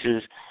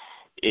cases,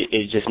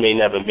 it just may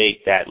never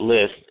make that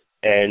list.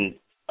 And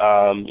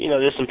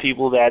there's some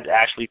people that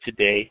actually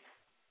today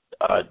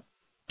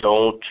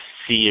don't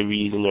see a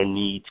reason or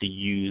need to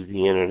use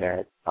the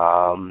internet.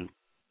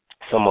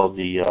 Some of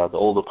the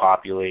older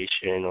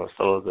population, or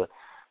some of the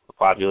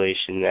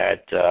population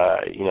that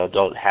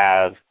don't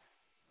have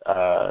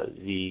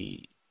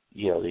the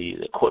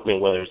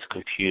equipment, whether it's a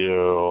computer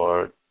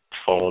or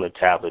phone or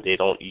tablet. They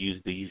don't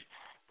use these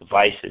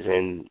devices,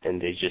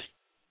 and they just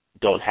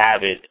don't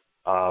have it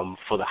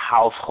for the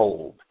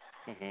household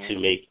to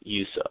make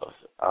use of.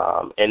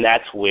 And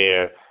that's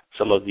where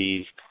some of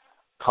these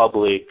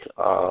public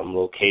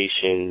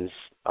locations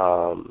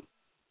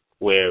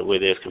where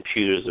there's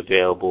computers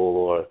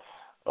available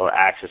or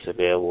access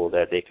available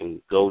that they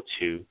can go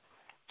to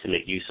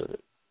make use of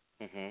it.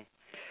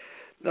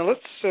 Now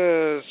let's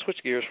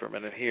switch gears for a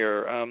minute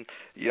here. I'm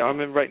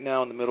right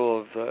now in the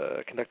middle of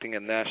conducting a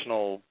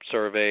national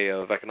survey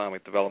of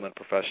economic development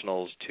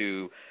professionals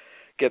to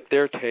get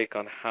their take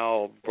on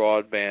how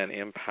broadband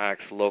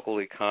impacts local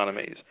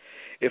economies.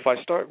 If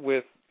I start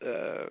with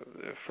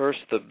first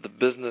the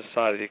business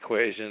side of the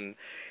equation,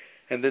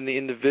 and then the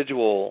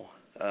individual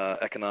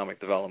economic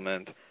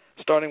development,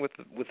 starting with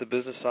the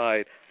business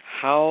side,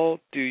 how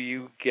do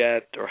you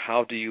get or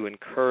how do you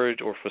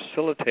encourage or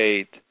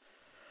facilitate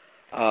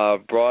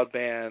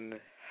broadband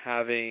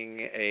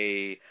having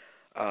a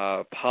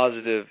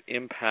positive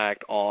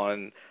impact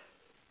on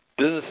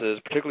businesses,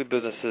 particularly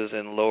businesses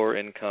in lower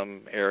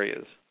income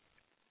areas?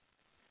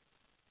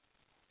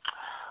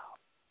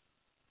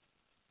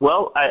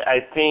 Well, I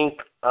think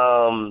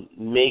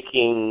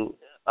making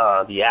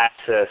the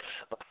access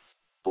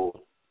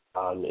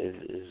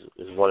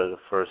is one of the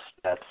first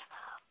steps.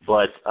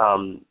 But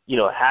having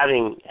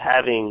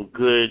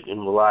good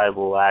and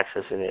reliable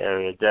access in the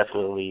area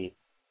definitely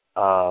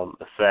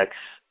affects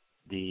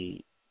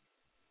the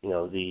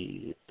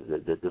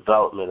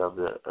development of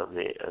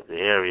the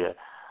area.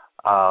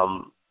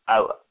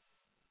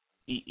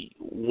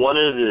 One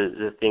of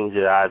the things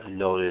that I've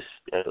noticed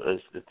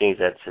is the things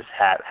that just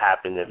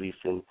happened, at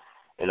least in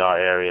our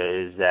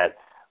area, is that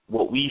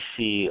what we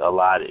see a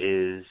lot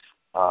is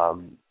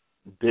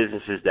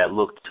businesses that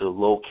look to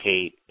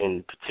locate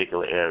in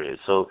particular areas.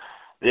 So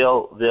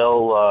they'll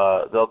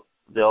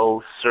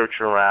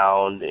search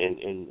around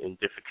in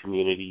different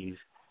communities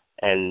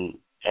and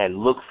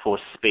look for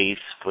space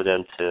for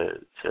them to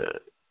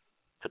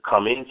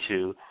come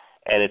into.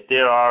 And if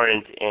there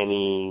aren't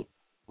any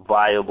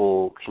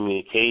viable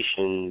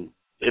communication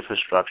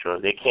infrastructure,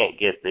 they can't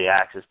get the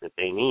access that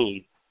they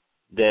need,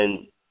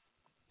 then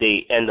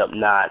they end up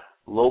not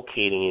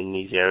locating in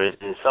these areas.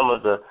 In some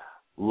of the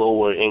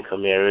lower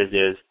income areas,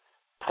 there's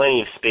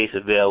plenty of space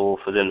available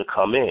for them to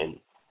come in.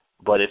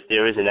 But if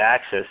there isn't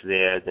access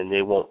there, then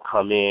they won't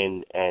come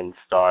in and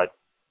start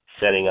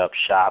setting up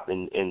shop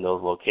in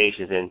those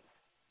locations. And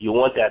you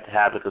want that to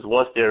happen, because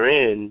once they're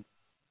in,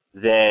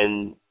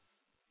 then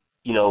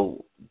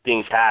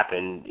things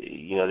happen.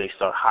 They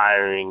start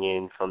hiring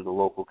in from the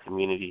local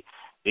community.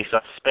 They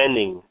start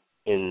spending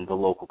in the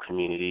local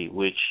community,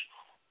 which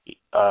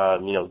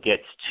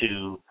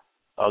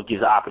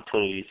gives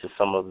opportunities to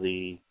some of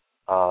the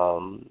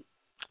parts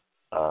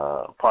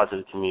of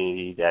the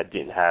community that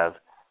didn't have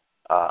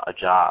a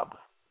job,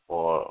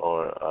 or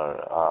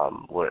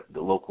where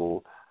the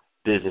local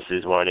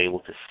businesses weren't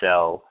able to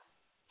sell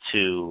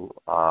to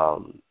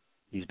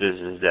these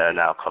businesses that are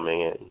now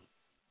coming in.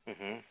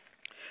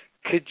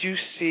 Could you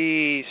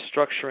see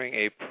structuring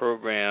a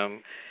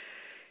program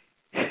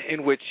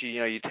in which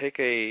you take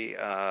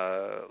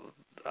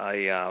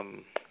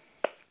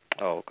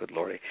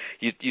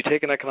you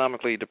take an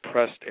economically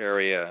depressed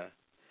area,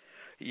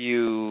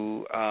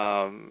 you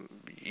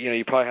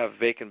probably have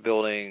vacant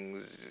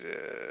buildings,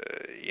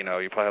 you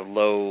probably have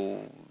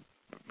low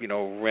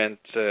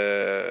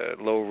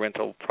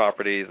rental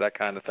properties, that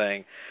kind of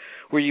thing,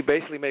 where you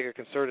basically make a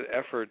concerted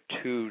effort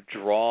to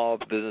draw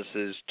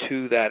businesses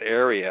to that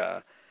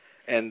area,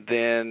 and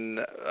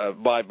then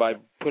by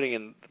putting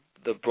in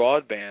the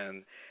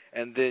broadband,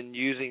 and then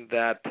using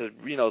that to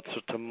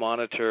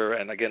monitor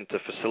and again to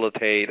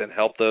facilitate and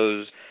help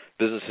those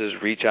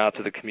businesses reach out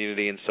to the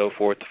community and so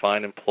forth, to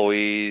find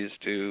employees,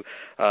 to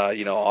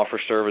offer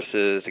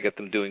services, to get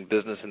them doing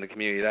business in the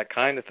community, that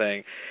kind of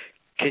thing.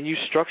 Can you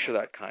structure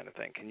that kind of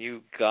thing? Can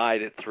you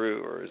guide it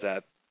through, or is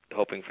that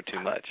hoping for too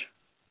much?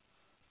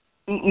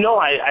 No,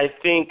 I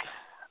think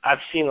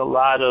I've seen a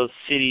lot of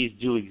cities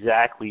do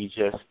exactly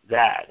just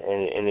that,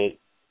 and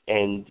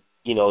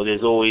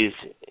there's always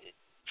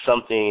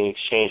something in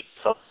exchange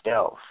for something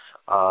else.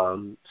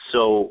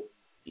 So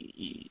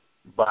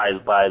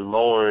by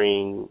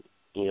lowering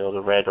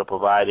the rent, or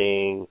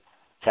providing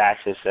tax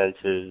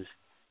incentives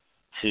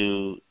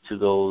to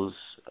those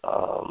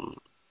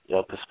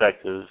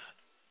prospective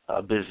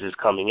businesses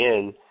coming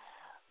in,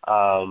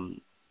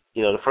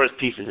 the first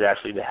piece is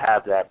actually to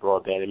have that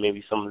broadband, and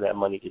maybe some of that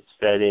money gets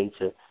fed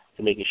into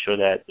making sure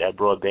that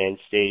broadband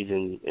stays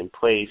in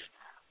place.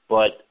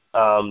 But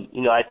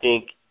I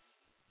think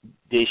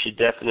they should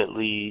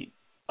definitely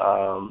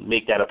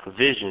make that a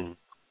provision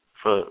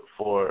for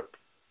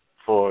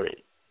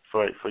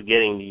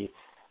getting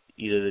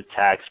either the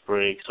tax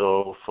breaks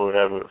or for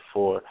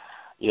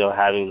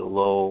having the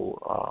low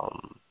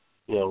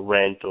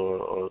rent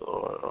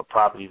or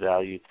property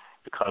value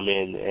to come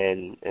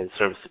in and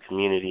service the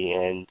community.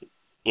 And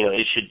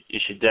it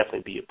should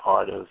definitely be a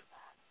part of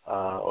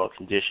or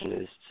condition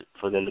is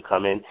for them to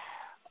come in,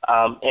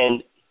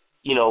 and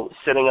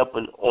setting up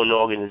an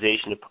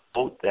organization to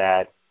promote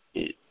that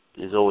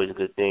is always a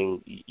good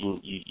thing.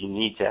 You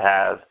need to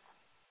have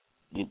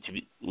you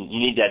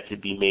need that to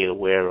be made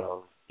aware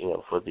of,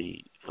 for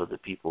the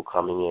people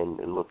coming in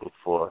and looking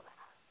for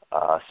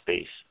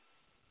space.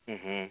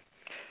 Mhm.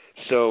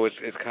 So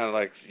it's kind of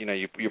like,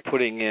 you're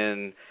putting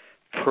in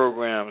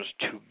programs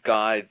to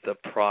guide the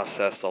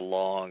process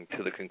along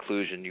to the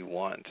conclusion you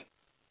want.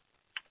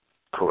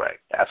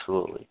 Correct.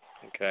 Absolutely.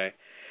 Okay.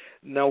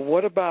 Now,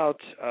 what about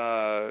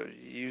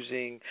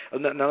using?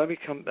 Now, let me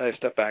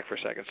step back for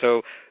a second.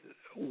 So,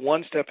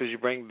 one step is you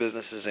bring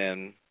businesses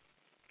in.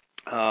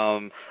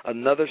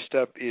 Another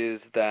step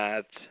is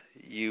that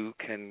you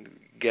can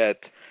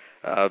get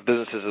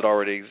businesses that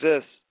already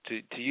exist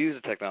to use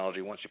the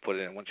technology once you put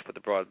it in, once you put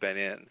the broadband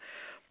in.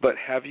 But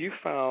have you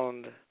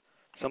found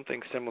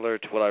something similar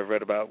to what I've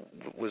read about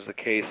was the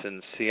case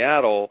in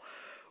Seattle,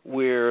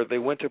 where they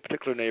went to a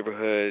particular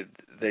neighborhood,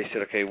 they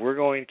said, okay, we're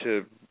going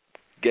to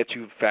get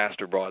you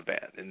faster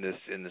broadband in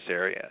this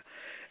area.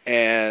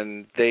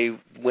 And they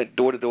went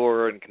door to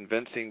door and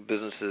convincing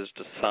businesses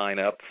to sign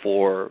up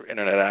for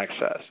internet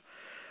access.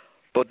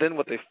 But then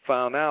what they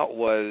found out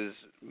was,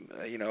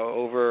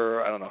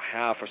 over,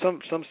 half or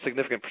some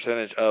significant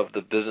percentage of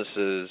the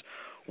businesses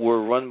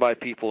were run by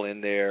people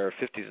in their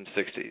 50s and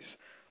 60s.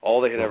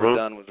 All they had ever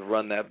done was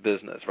run that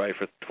business, right,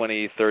 for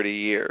 20, 30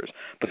 years.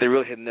 But they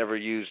really had never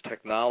used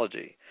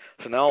technology.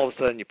 So now all of a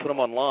sudden you put them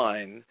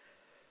online,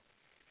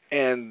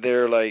 and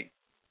they're like,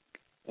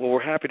 well,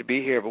 we're happy to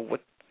be here, but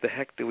what the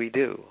heck do we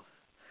do?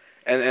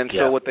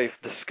 So what they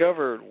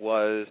discovered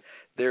was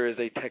there is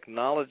a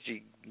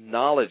technology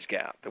knowledge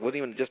gap. It wasn't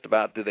even just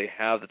about do they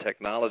have the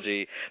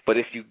technology, but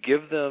if you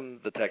give them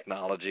the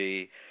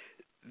technology,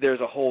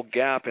 there's a whole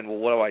gap in, well,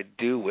 what do I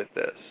do with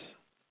this?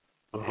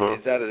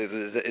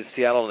 Is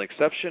Seattle an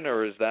exception,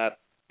 or is that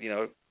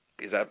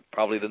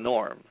probably the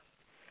norm?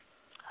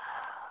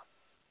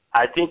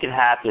 I think it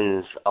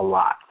happens a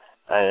lot.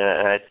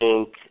 And I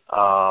think,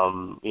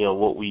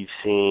 what we've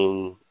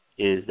seen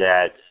is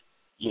that,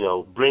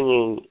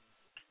 bringing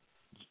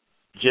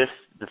just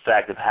the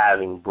fact of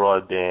having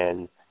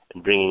broadband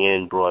and bringing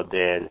in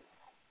broadband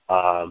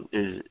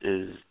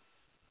is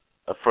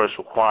a first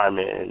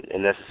requirement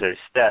and necessary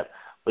step.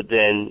 But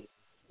then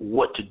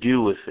what to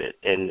do with it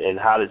and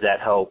how does that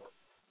help,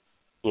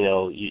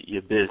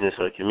 your business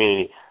or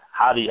community?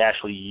 How do you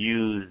actually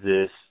use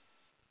this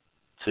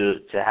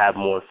to have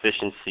more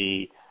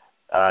efficiency,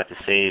 to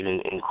save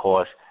in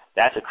cost?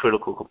 That's a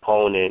critical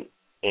component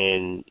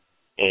in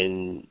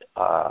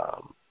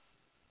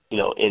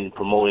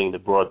promoting the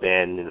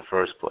broadband in the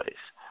first place.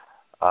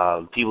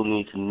 People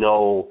need to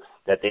know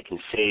that they can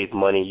save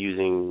money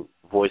using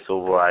voice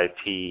over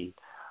IP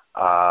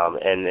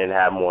and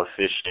have more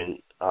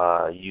efficient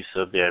use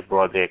of their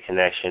broadband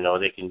connection, or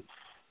they can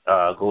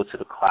go to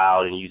the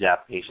cloud and use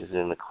applications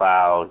in the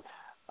cloud,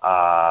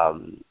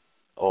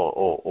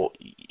 or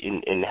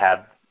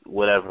have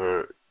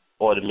whatever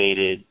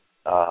automated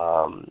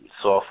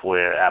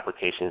software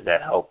applications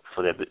that help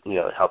for their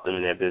help them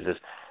in their business.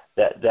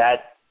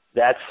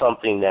 That's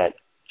something that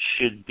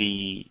should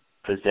be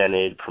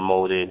presented,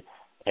 promoted,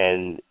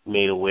 and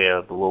made aware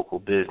of the local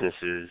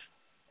businesses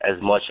as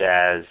much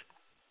as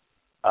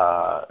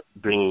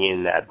bringing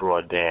in that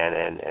broadband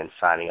and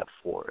signing up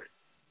for it.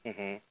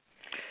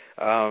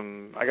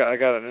 Mm-hmm. I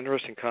got an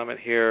interesting comment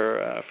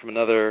here from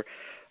another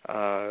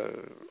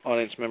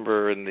audience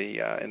member in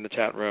the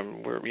chat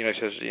room where it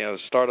says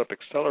startup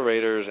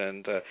accelerators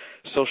and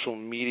social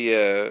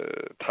media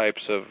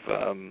types of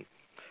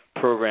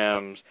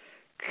programs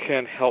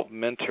can help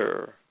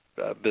mentor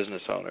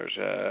business owners.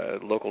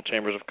 Local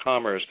chambers of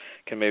commerce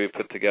can maybe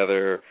put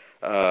together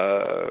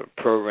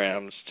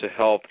programs to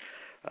help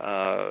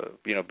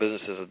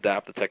businesses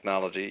adapt the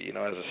technology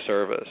as a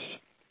service,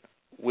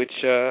 which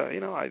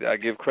I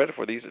give credit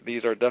for.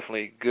 These are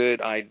definitely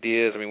good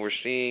ideas. I mean, we're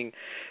seeing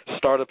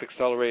startup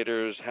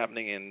accelerators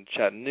happening in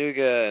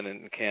Chattanooga and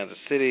in Kansas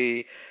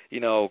City,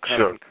 kind of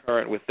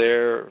concurrent with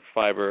their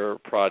fiber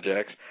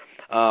projects.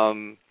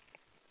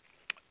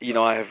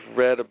 I have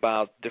read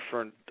about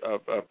different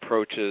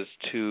approaches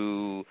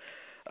to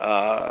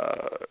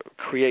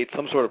create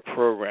some sort of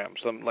program.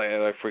 Some,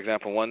 like for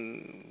example,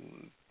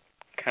 one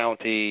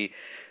county,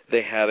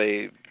 they had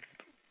a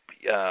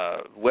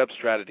web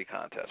strategy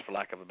contest, for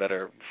lack of a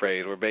better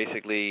phrase, where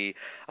basically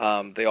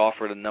they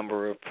offered a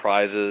number of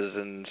prizes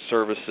and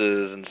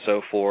services and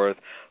so forth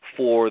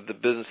for the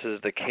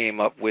businesses that came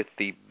up with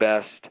the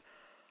best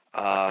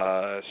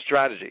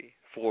strategy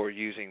for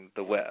using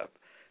the web.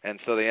 And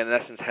so they, in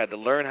essence, had to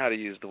learn how to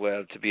use the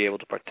web to be able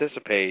to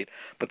participate,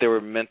 but there were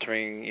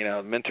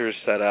mentors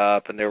set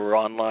up, and there were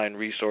online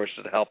resources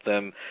to help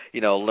them,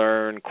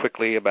 learn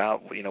quickly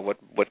about, what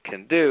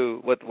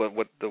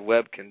the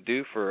web can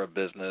do for a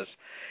business.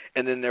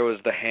 And then there was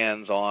the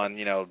hands-on,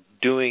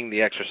 doing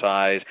the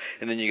exercise,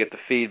 and then you get the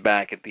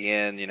feedback at the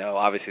end.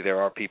 Obviously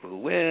there are people who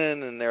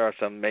win, and there are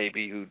some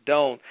maybe who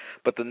don't,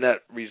 but the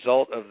net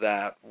result of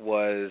that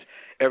was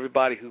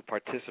everybody who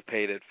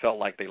participated felt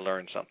like they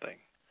learned something.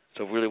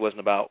 So it really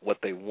wasn't about what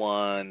they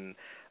won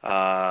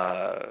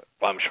Well,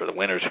 I'm sure the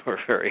winners were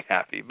very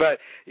happy, but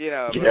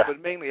but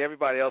mainly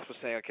everybody else was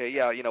saying, okay,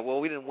 well,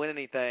 we didn't win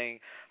anything.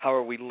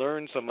 However, we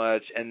learned so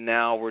much, and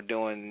now we're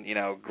doing,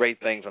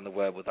 great things on the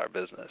web with our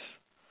business.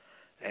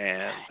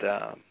 And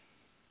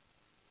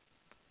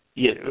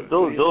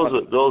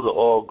those are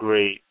all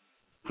great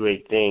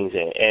things,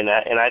 and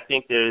I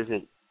think there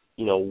isn't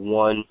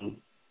one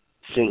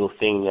single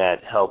thing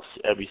that helps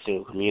every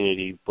single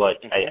community, but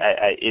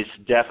it's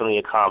definitely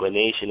a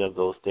combination of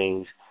those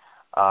things.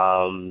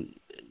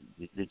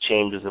 The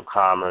chambers of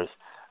commerce,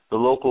 the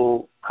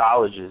local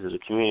colleges, or the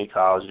community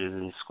colleges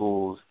and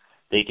schools,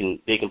 they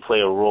can play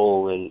a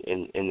role in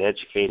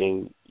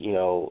educating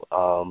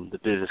the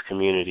business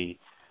community,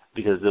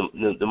 because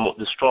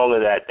the stronger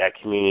that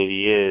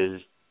community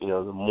is,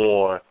 the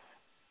more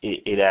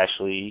it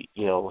actually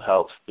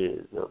helps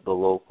the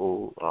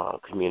local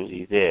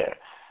community there.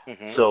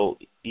 So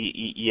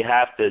you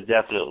have to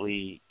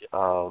definitely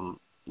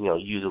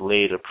use a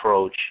layered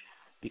approach,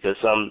 because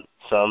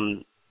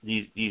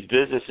these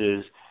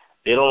businesses,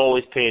 they don't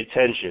always pay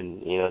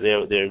attention.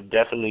 They're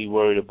definitely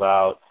worried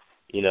about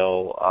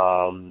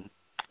the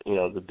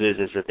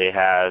business that they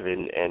have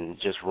and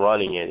just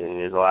running it, and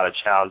there's a lot of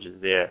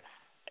challenges there,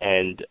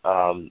 and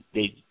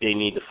they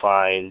need to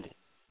find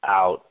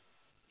out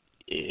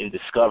and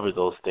discover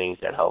those things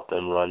that help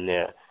them run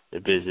their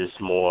business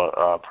more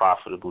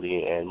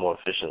profitably and more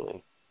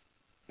efficiently.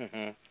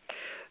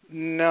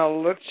 Now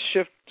let's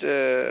shift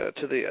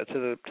to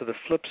the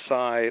flip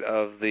side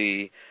of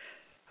the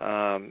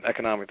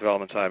economic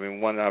development side. I mean,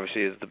 one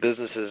obviously is the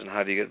businesses and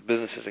how do you get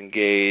businesses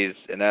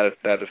engaged, and that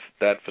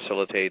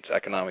facilitates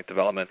economic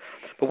development.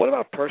 But what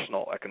about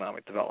personal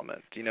economic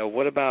development?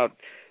 What about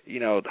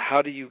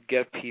how do you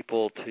get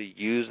people to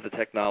use the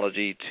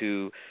technology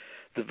to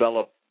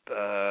develop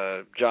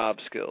job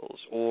skills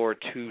or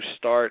to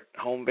start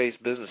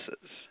home-based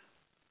businesses?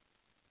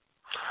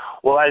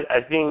 Well,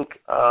 I think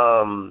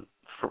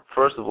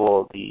first of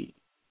all,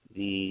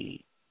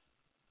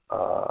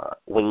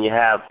 when you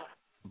have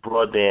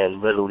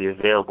broadband readily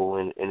available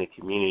in the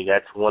community,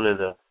 that's one of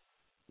the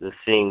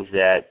things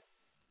that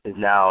is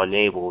now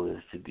enabled,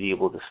 is to be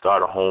able to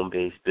start a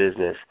home-based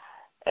business,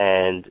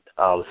 and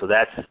so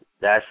that's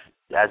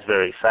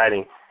very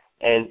exciting.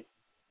 And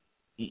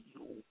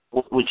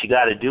what you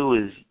got to do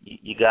is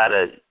you got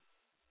to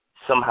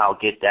somehow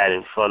get that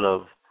in front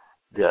of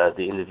the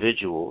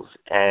individuals,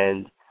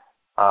 and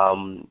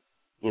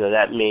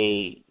that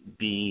may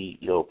be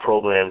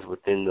programs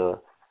within the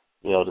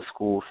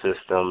school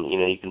system.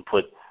 You can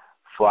put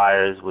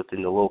flyers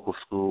within the local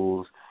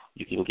schools.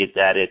 You can get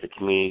that at the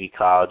community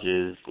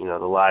colleges,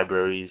 the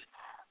libraries.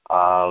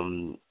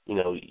 You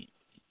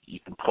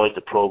can point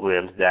to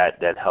programs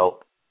that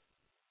help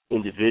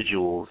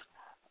individuals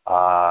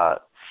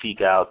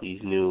seek out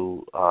these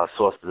new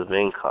sources of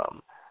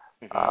income.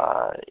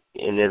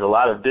 And there's a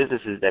lot of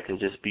businesses that can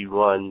just be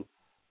run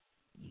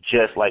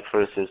just like,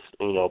 for instance,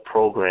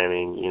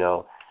 programming.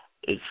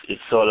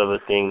 It's sort of a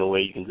thing, the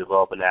way you can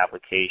develop an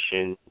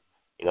application,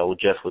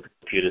 just with the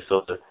computer.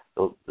 So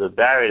the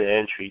barrier to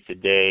entry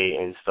today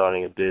in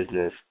starting a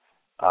business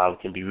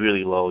can be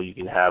really low. You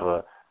can have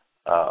a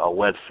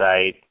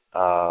website,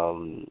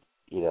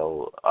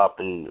 up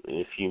in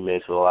a few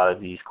minutes with a lot of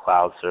these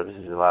cloud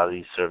services, a lot of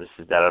these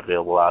services that are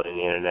available out on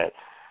the internet.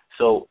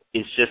 So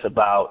it's just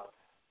about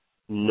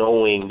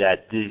knowing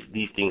that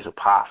these things are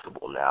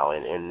possible now,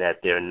 and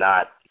that they're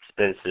not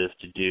expensive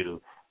to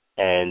do,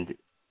 and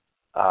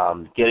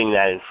getting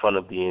that in front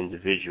of the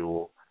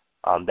individual,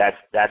 that's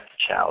the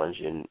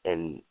challenge,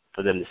 and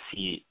for them to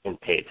see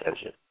and pay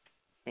attention.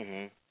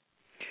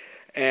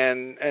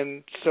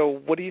 And so,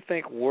 what do you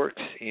think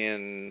works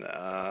in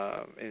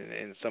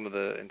some of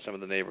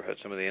the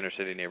neighborhoods, some of the inner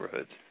city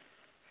neighborhoods?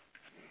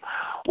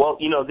 Well,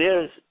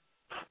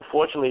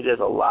 fortunately there's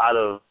a lot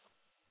of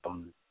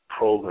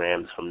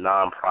programs from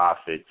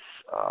nonprofits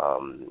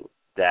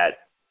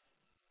that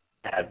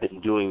have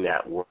been doing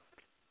that work,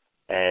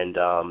 and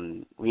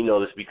we know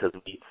this because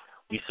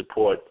we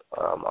support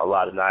a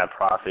lot of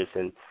nonprofits,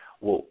 and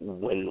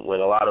when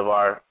a lot of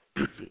our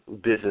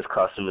business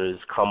customers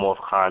come off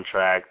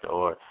contract,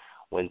 or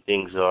when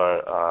things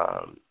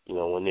are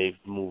when they've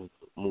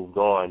moved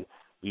on,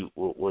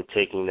 we're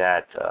taking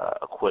that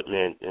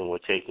equipment, and we're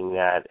taking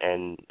that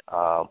and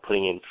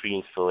putting in free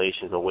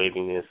installations or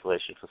waiving the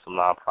installation for some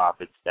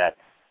nonprofits that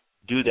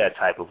do that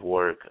type of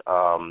work.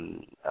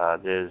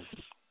 There's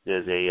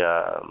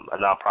a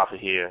nonprofit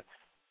here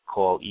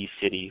called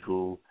eCity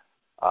who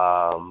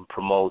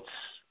promotes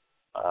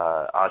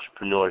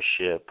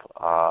entrepreneurship,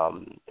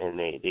 and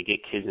they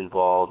get kids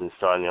involved in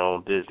starting their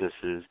own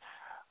businesses,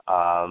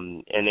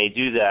 and they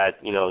do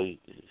that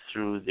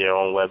through their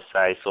own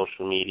website,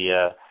 social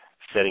media,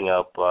 setting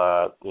up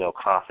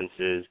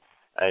conferences,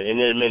 and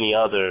there are many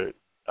other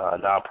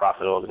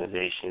nonprofit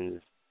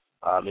organizations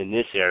in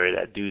this area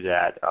that do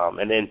that,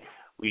 and then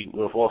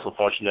we're also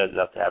fortunate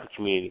enough to have a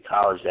community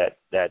college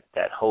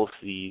that hosts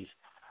these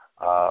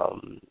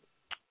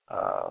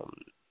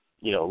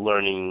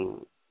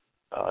learning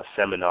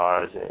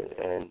seminars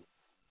and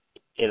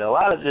and a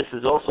lot of this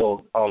is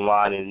also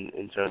online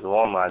in terms of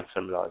online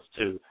seminars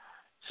too.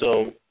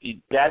 So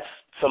that's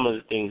some of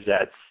the things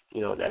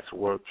that's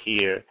worked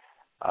here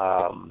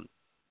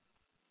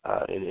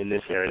in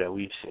this area that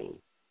we've seen.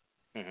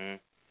 Mm-hmm.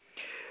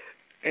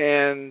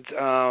 And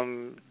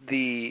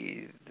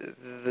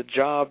the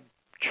job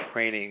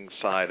training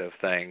side of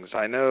things,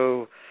 I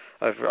know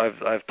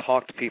I've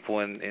talked to people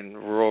in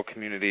rural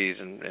communities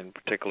in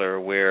particular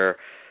where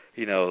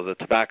the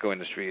tobacco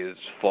industry has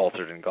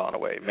faltered and gone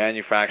away.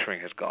 Manufacturing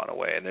has gone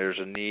away, and there's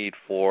a need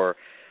for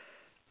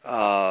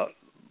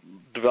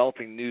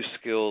developing new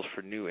skills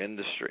for new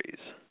industries.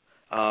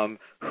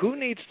 Who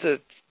needs to,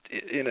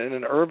 in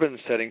an urban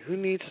setting, who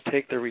needs to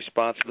take the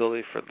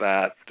responsibility for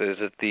that? Is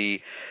it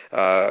the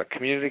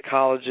community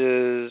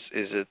colleges?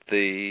 Is it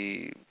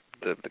the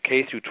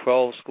K through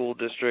 12 school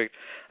district?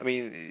 I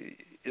mean,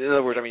 in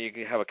other words, you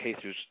can have a K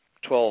through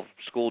 12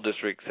 school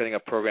district setting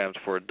up programs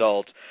for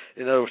adults.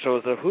 In other words,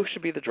 so who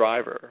should be the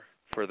driver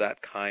for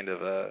that kind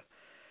of a,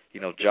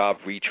 job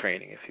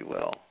retraining, if you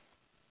will?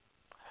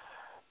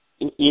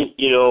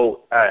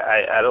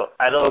 I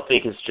don't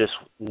think it's just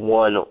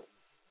one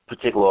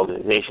particular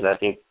organization. I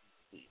think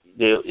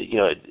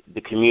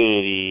the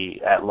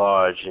community at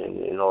large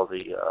and all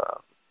the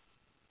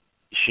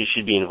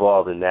should be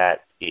involved in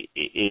that.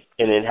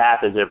 And it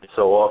happens every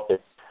so often.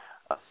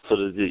 So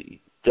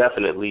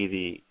definitely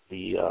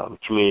the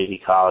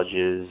community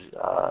colleges,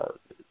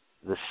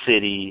 the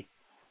city,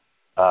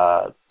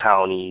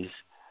 counties,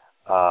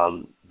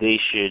 they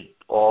should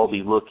all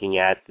be looking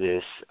at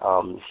this.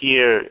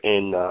 Here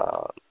in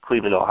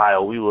Cleveland,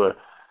 Ohio, we were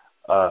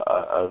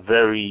a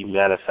very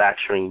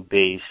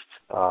manufacturing-based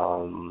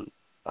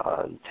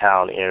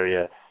town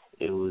area.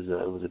 It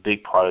was a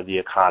big part of the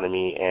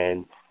economy,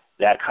 and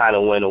that kind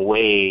of went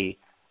away.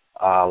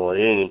 Well, it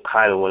didn't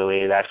kind of went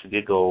away. It actually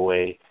did go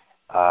away.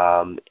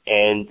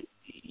 And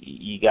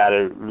you got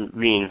to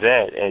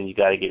reinvent, and you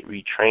got to get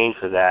retrained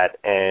for that.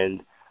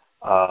 And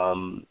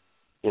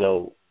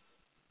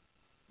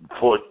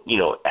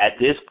at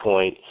this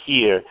point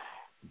here,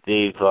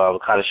 they've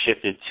kind of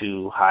shifted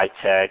to high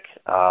tech,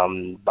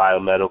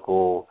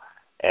 biomedical,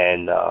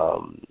 and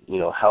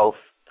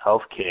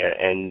healthcare.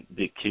 And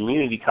the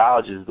community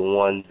colleges, the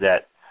ones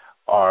that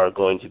are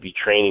going to be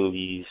training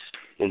these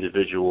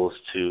individuals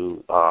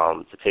to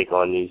take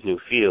on these new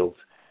fields.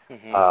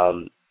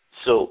 Mm-hmm.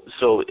 So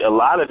a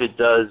lot of it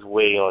does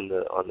weigh on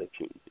the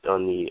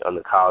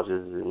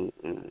colleges and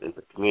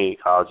the community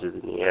colleges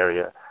in the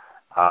area,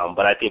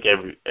 but I think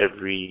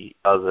every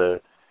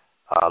other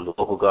the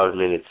local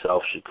government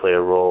itself should play a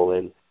role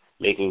in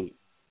making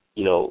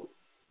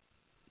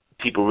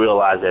people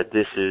realize that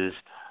this is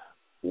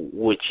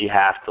what you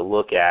have to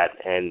look at,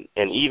 and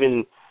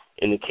even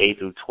in the K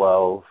through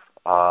 12,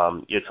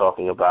 you're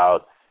talking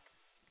about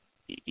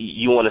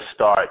you want to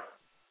start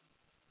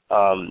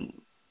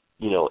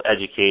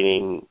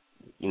educating,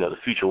 the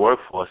future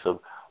workforce of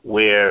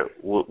where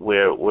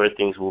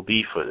things will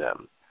be for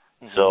them.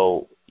 Mm-hmm.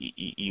 So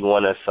you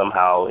want to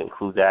somehow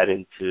include that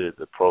into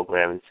the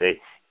program and say,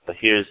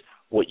 here's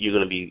what you're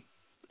going to be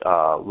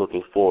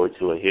looking forward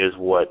to, and here's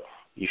what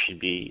you should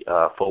be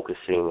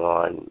focusing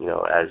on,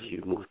 as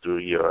you move through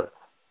your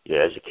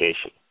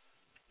education.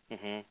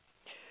 Mm-hmm.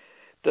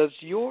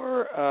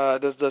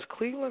 Does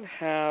Cleveland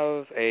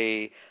have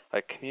a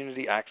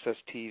community access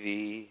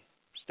TV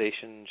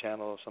station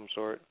channel of some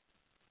sort?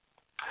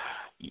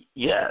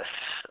 Yes,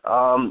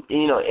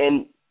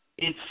 and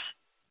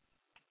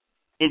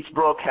it's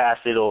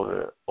broadcasted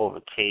over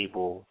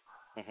cable.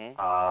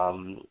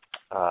 Mm-hmm.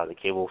 The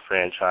cable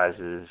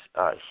franchises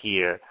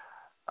here,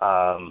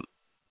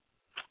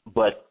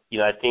 but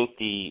I think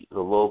the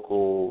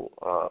local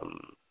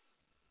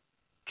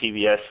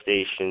PBS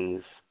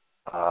stations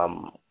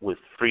with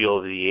free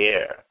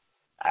over-the-air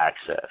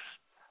access,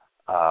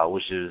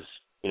 which is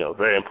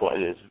very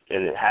important,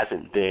 and it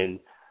hasn't been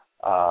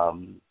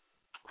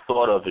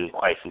thought of in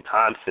quite some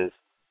time, since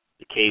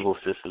the cable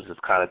systems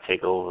have kind of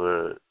taken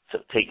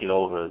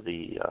over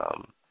the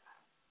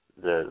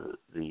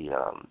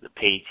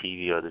pay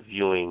TV or the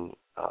viewing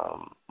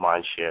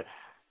mind share.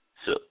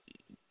 So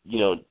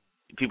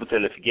people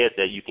tend to forget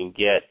that you can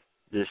get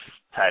this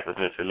type of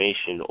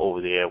information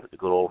over there with the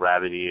good old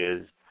rabbit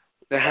ears.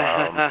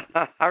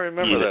 I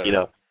remember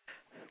that.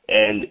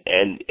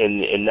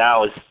 And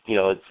now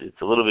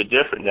it's a little bit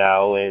different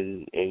now,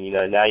 and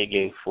now you're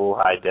getting full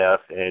high def,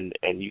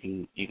 and you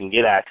can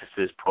get access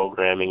to this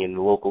programming in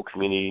the local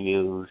community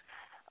news,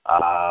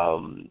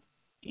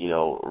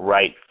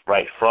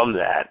 right from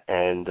that,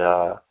 and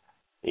so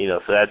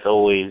that's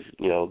always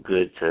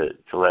good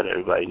to let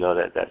everybody know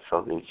that that's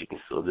something that you can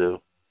still do.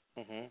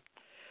 Mm-hmm.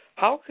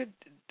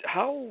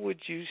 How would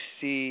you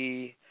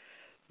see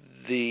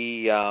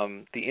the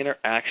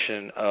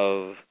interaction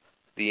of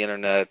the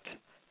internet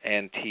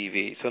and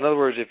TV? So in other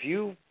words, if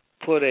you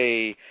put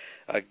a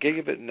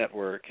gigabit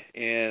network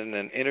in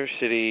an inner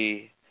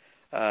city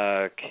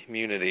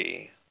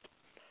community,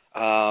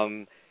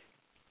 how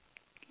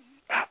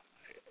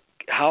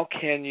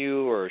can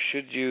you or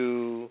should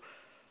you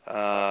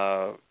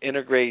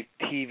integrate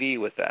TV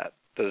with that?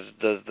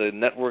 Does the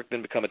network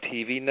then become a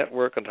TV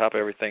network on top of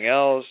everything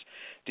else?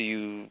 Do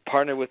you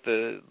partner with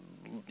the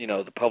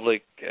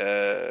public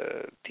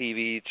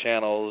TV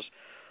channels?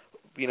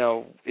 Do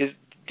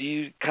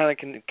you kind of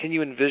can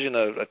you envision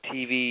a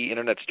TV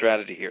internet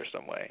strategy here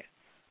some way?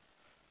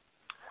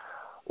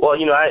 Well,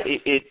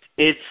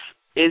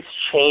 it's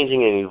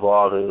changing and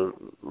evolving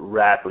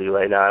rapidly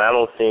right now, and I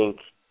don't think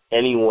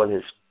anyone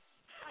has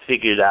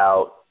figured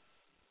out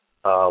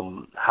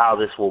how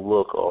this will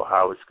look or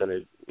how it's going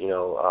to,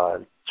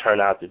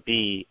 turn out to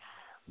be.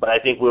 But I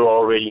think we're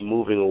already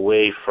moving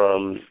away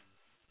from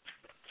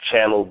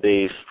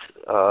channel-based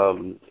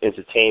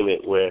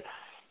entertainment where,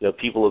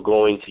 people are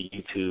going to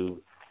YouTube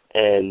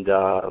and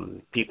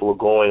people are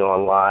going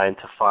online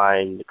to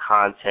find the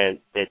content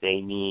that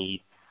they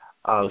need.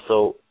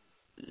 So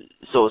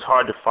it's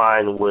hard to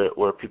find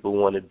where people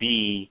want to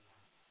be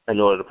in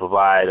order to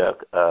provide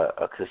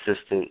a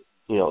consistent,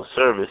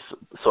 service.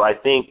 So I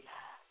think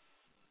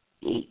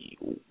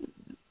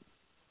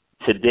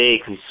today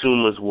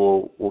consumers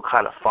will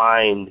kind of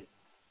find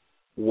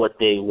what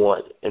they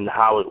want and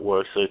how it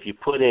works. So if you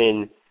put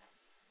in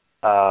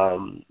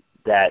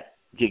that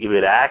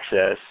gigabit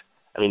access,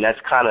 I mean, that's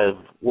kind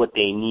of what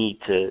they need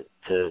to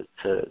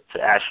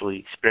actually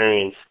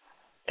experience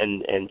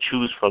and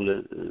choose from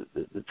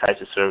the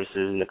types of services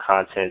and the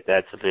content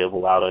that's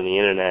available out on the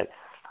internet.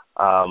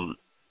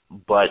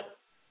 But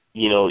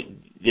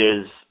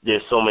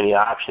there's so many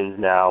options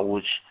now,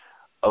 which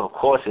of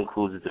course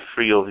includes the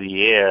free over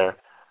the air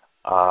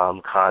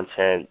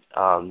content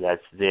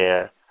that's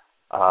there.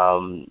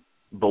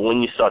 But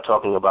when you start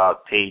talking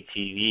about paid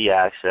TV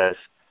access,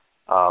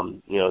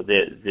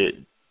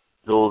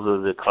 those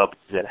are the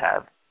companies that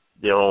have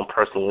their own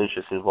personal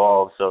interests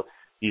involved. So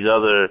these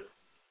other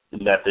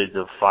methods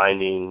of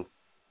finding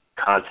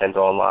content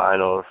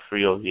online or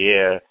free over the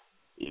air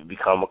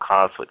become a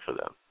conflict for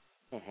them.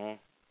 Mm-hmm.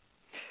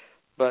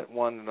 But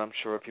one that I'm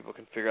sure people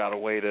can figure out a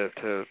way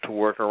to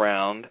work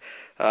around.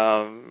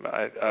 Again,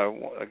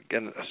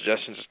 a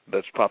suggestion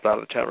that's popped out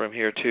of the chat room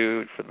here,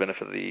 too, for the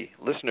benefit of the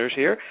listeners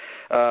here,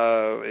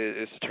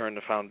 is to turn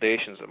to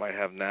foundations that might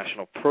have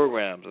national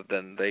programs that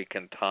then they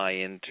can tie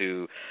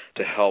into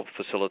to help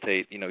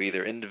facilitate,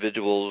 either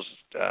individuals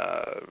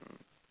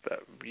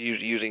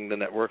using the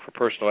network for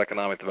personal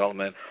economic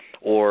development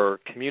or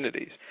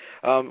communities.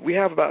 We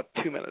have about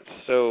 2 minutes.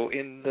 So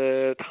in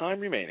the time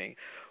remaining,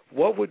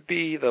 what would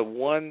be the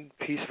one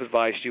piece of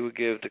advice you would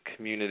give to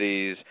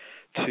communities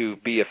to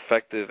be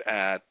effective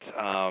at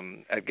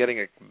getting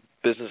a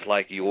business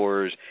like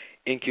yours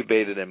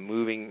incubated and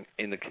moving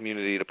in the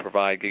community to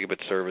provide gigabit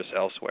service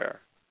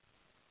elsewhere?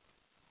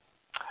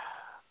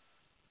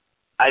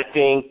 I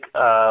think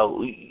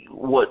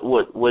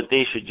what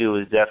they should do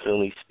is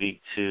definitely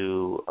speak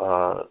to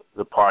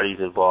the parties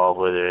involved,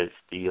 whether it's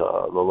the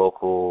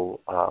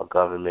local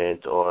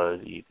government or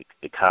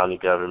the county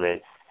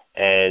government,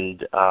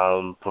 and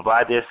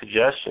provide their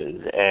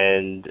suggestions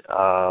and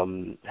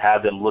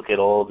have them look at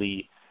all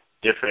the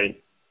different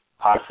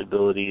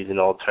possibilities and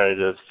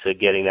alternatives to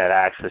getting that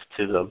access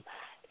to them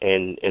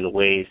in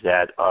ways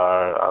that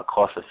are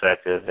cost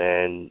effective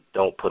and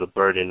don't put a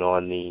burden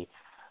on the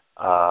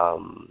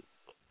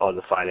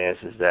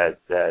finances that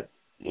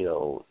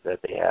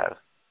they have.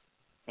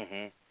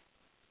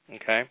 Mm-hmm.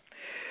 Okay.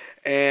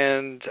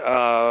 And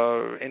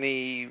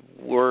any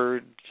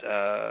words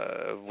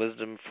of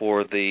wisdom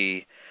for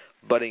the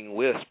budding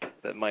WISP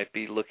that might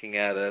be looking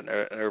at an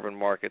urban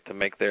market to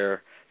make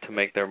their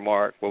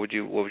mark? What would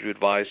you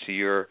advise to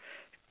your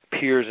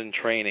peers in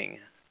training?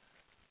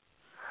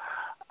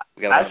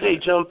 I say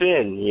jump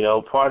in.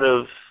 Part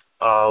of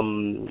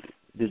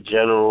the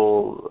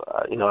general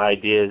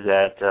idea is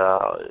that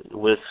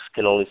WISPs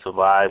can only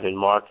survive in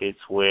markets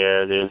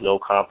where there's no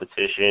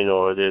competition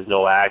or there's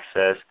no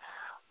access.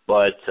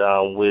 But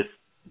with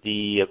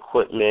the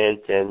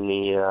equipment and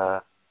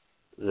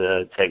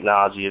the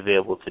technology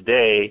available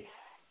today,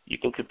 you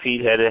can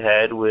compete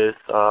head-to-head with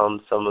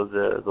some of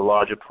the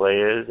larger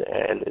players,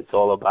 and it's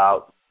all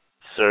about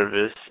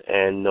service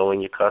and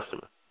knowing your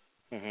customer.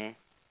 Mm-hmm.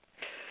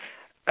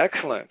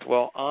 Excellent.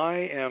 Well,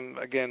 I am,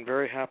 again,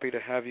 very happy to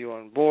have you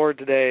on board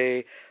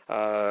today,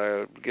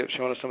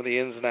 showing us some of the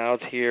ins and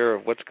outs here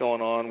of what's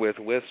going on with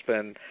WISP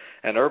and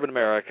Urban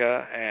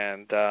America,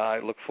 and I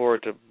look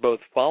forward to both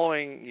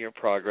following your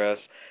progress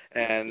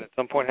and at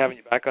some point having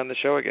you back on the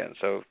show again.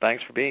 So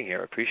thanks for being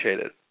here. I appreciate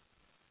it.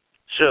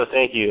 Sure,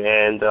 thank you.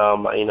 And,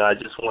 I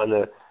just want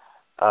to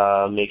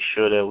make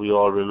sure that we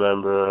all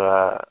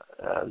remember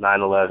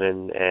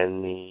 9/11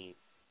 and the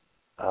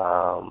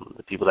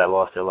people that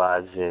lost their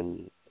lives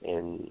in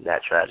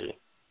that tragedy.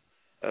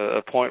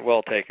 A point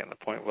well taken,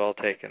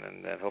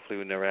 and hopefully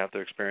we never have to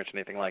experience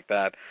anything like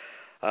that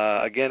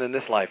again in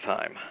this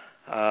lifetime.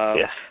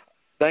 Yes.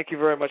 Thank you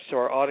very much to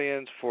our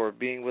audience for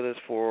being with us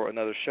for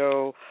another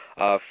show.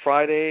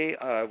 Friday,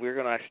 we're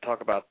going to actually talk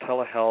about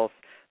telehealth.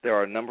 There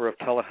are a number of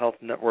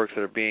telehealth networks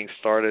that are being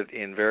started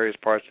in various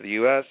parts of the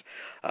U.S.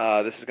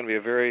 This is going to be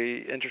a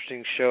very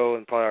interesting show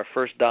and probably our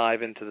first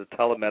dive into the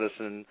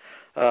telemedicine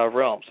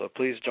realm. So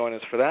please join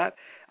us for that.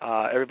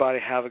 Everybody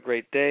have a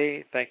great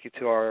day. Thank you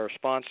to our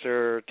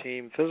sponsor,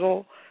 Team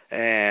Fizzle,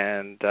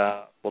 and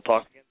we'll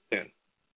talk again.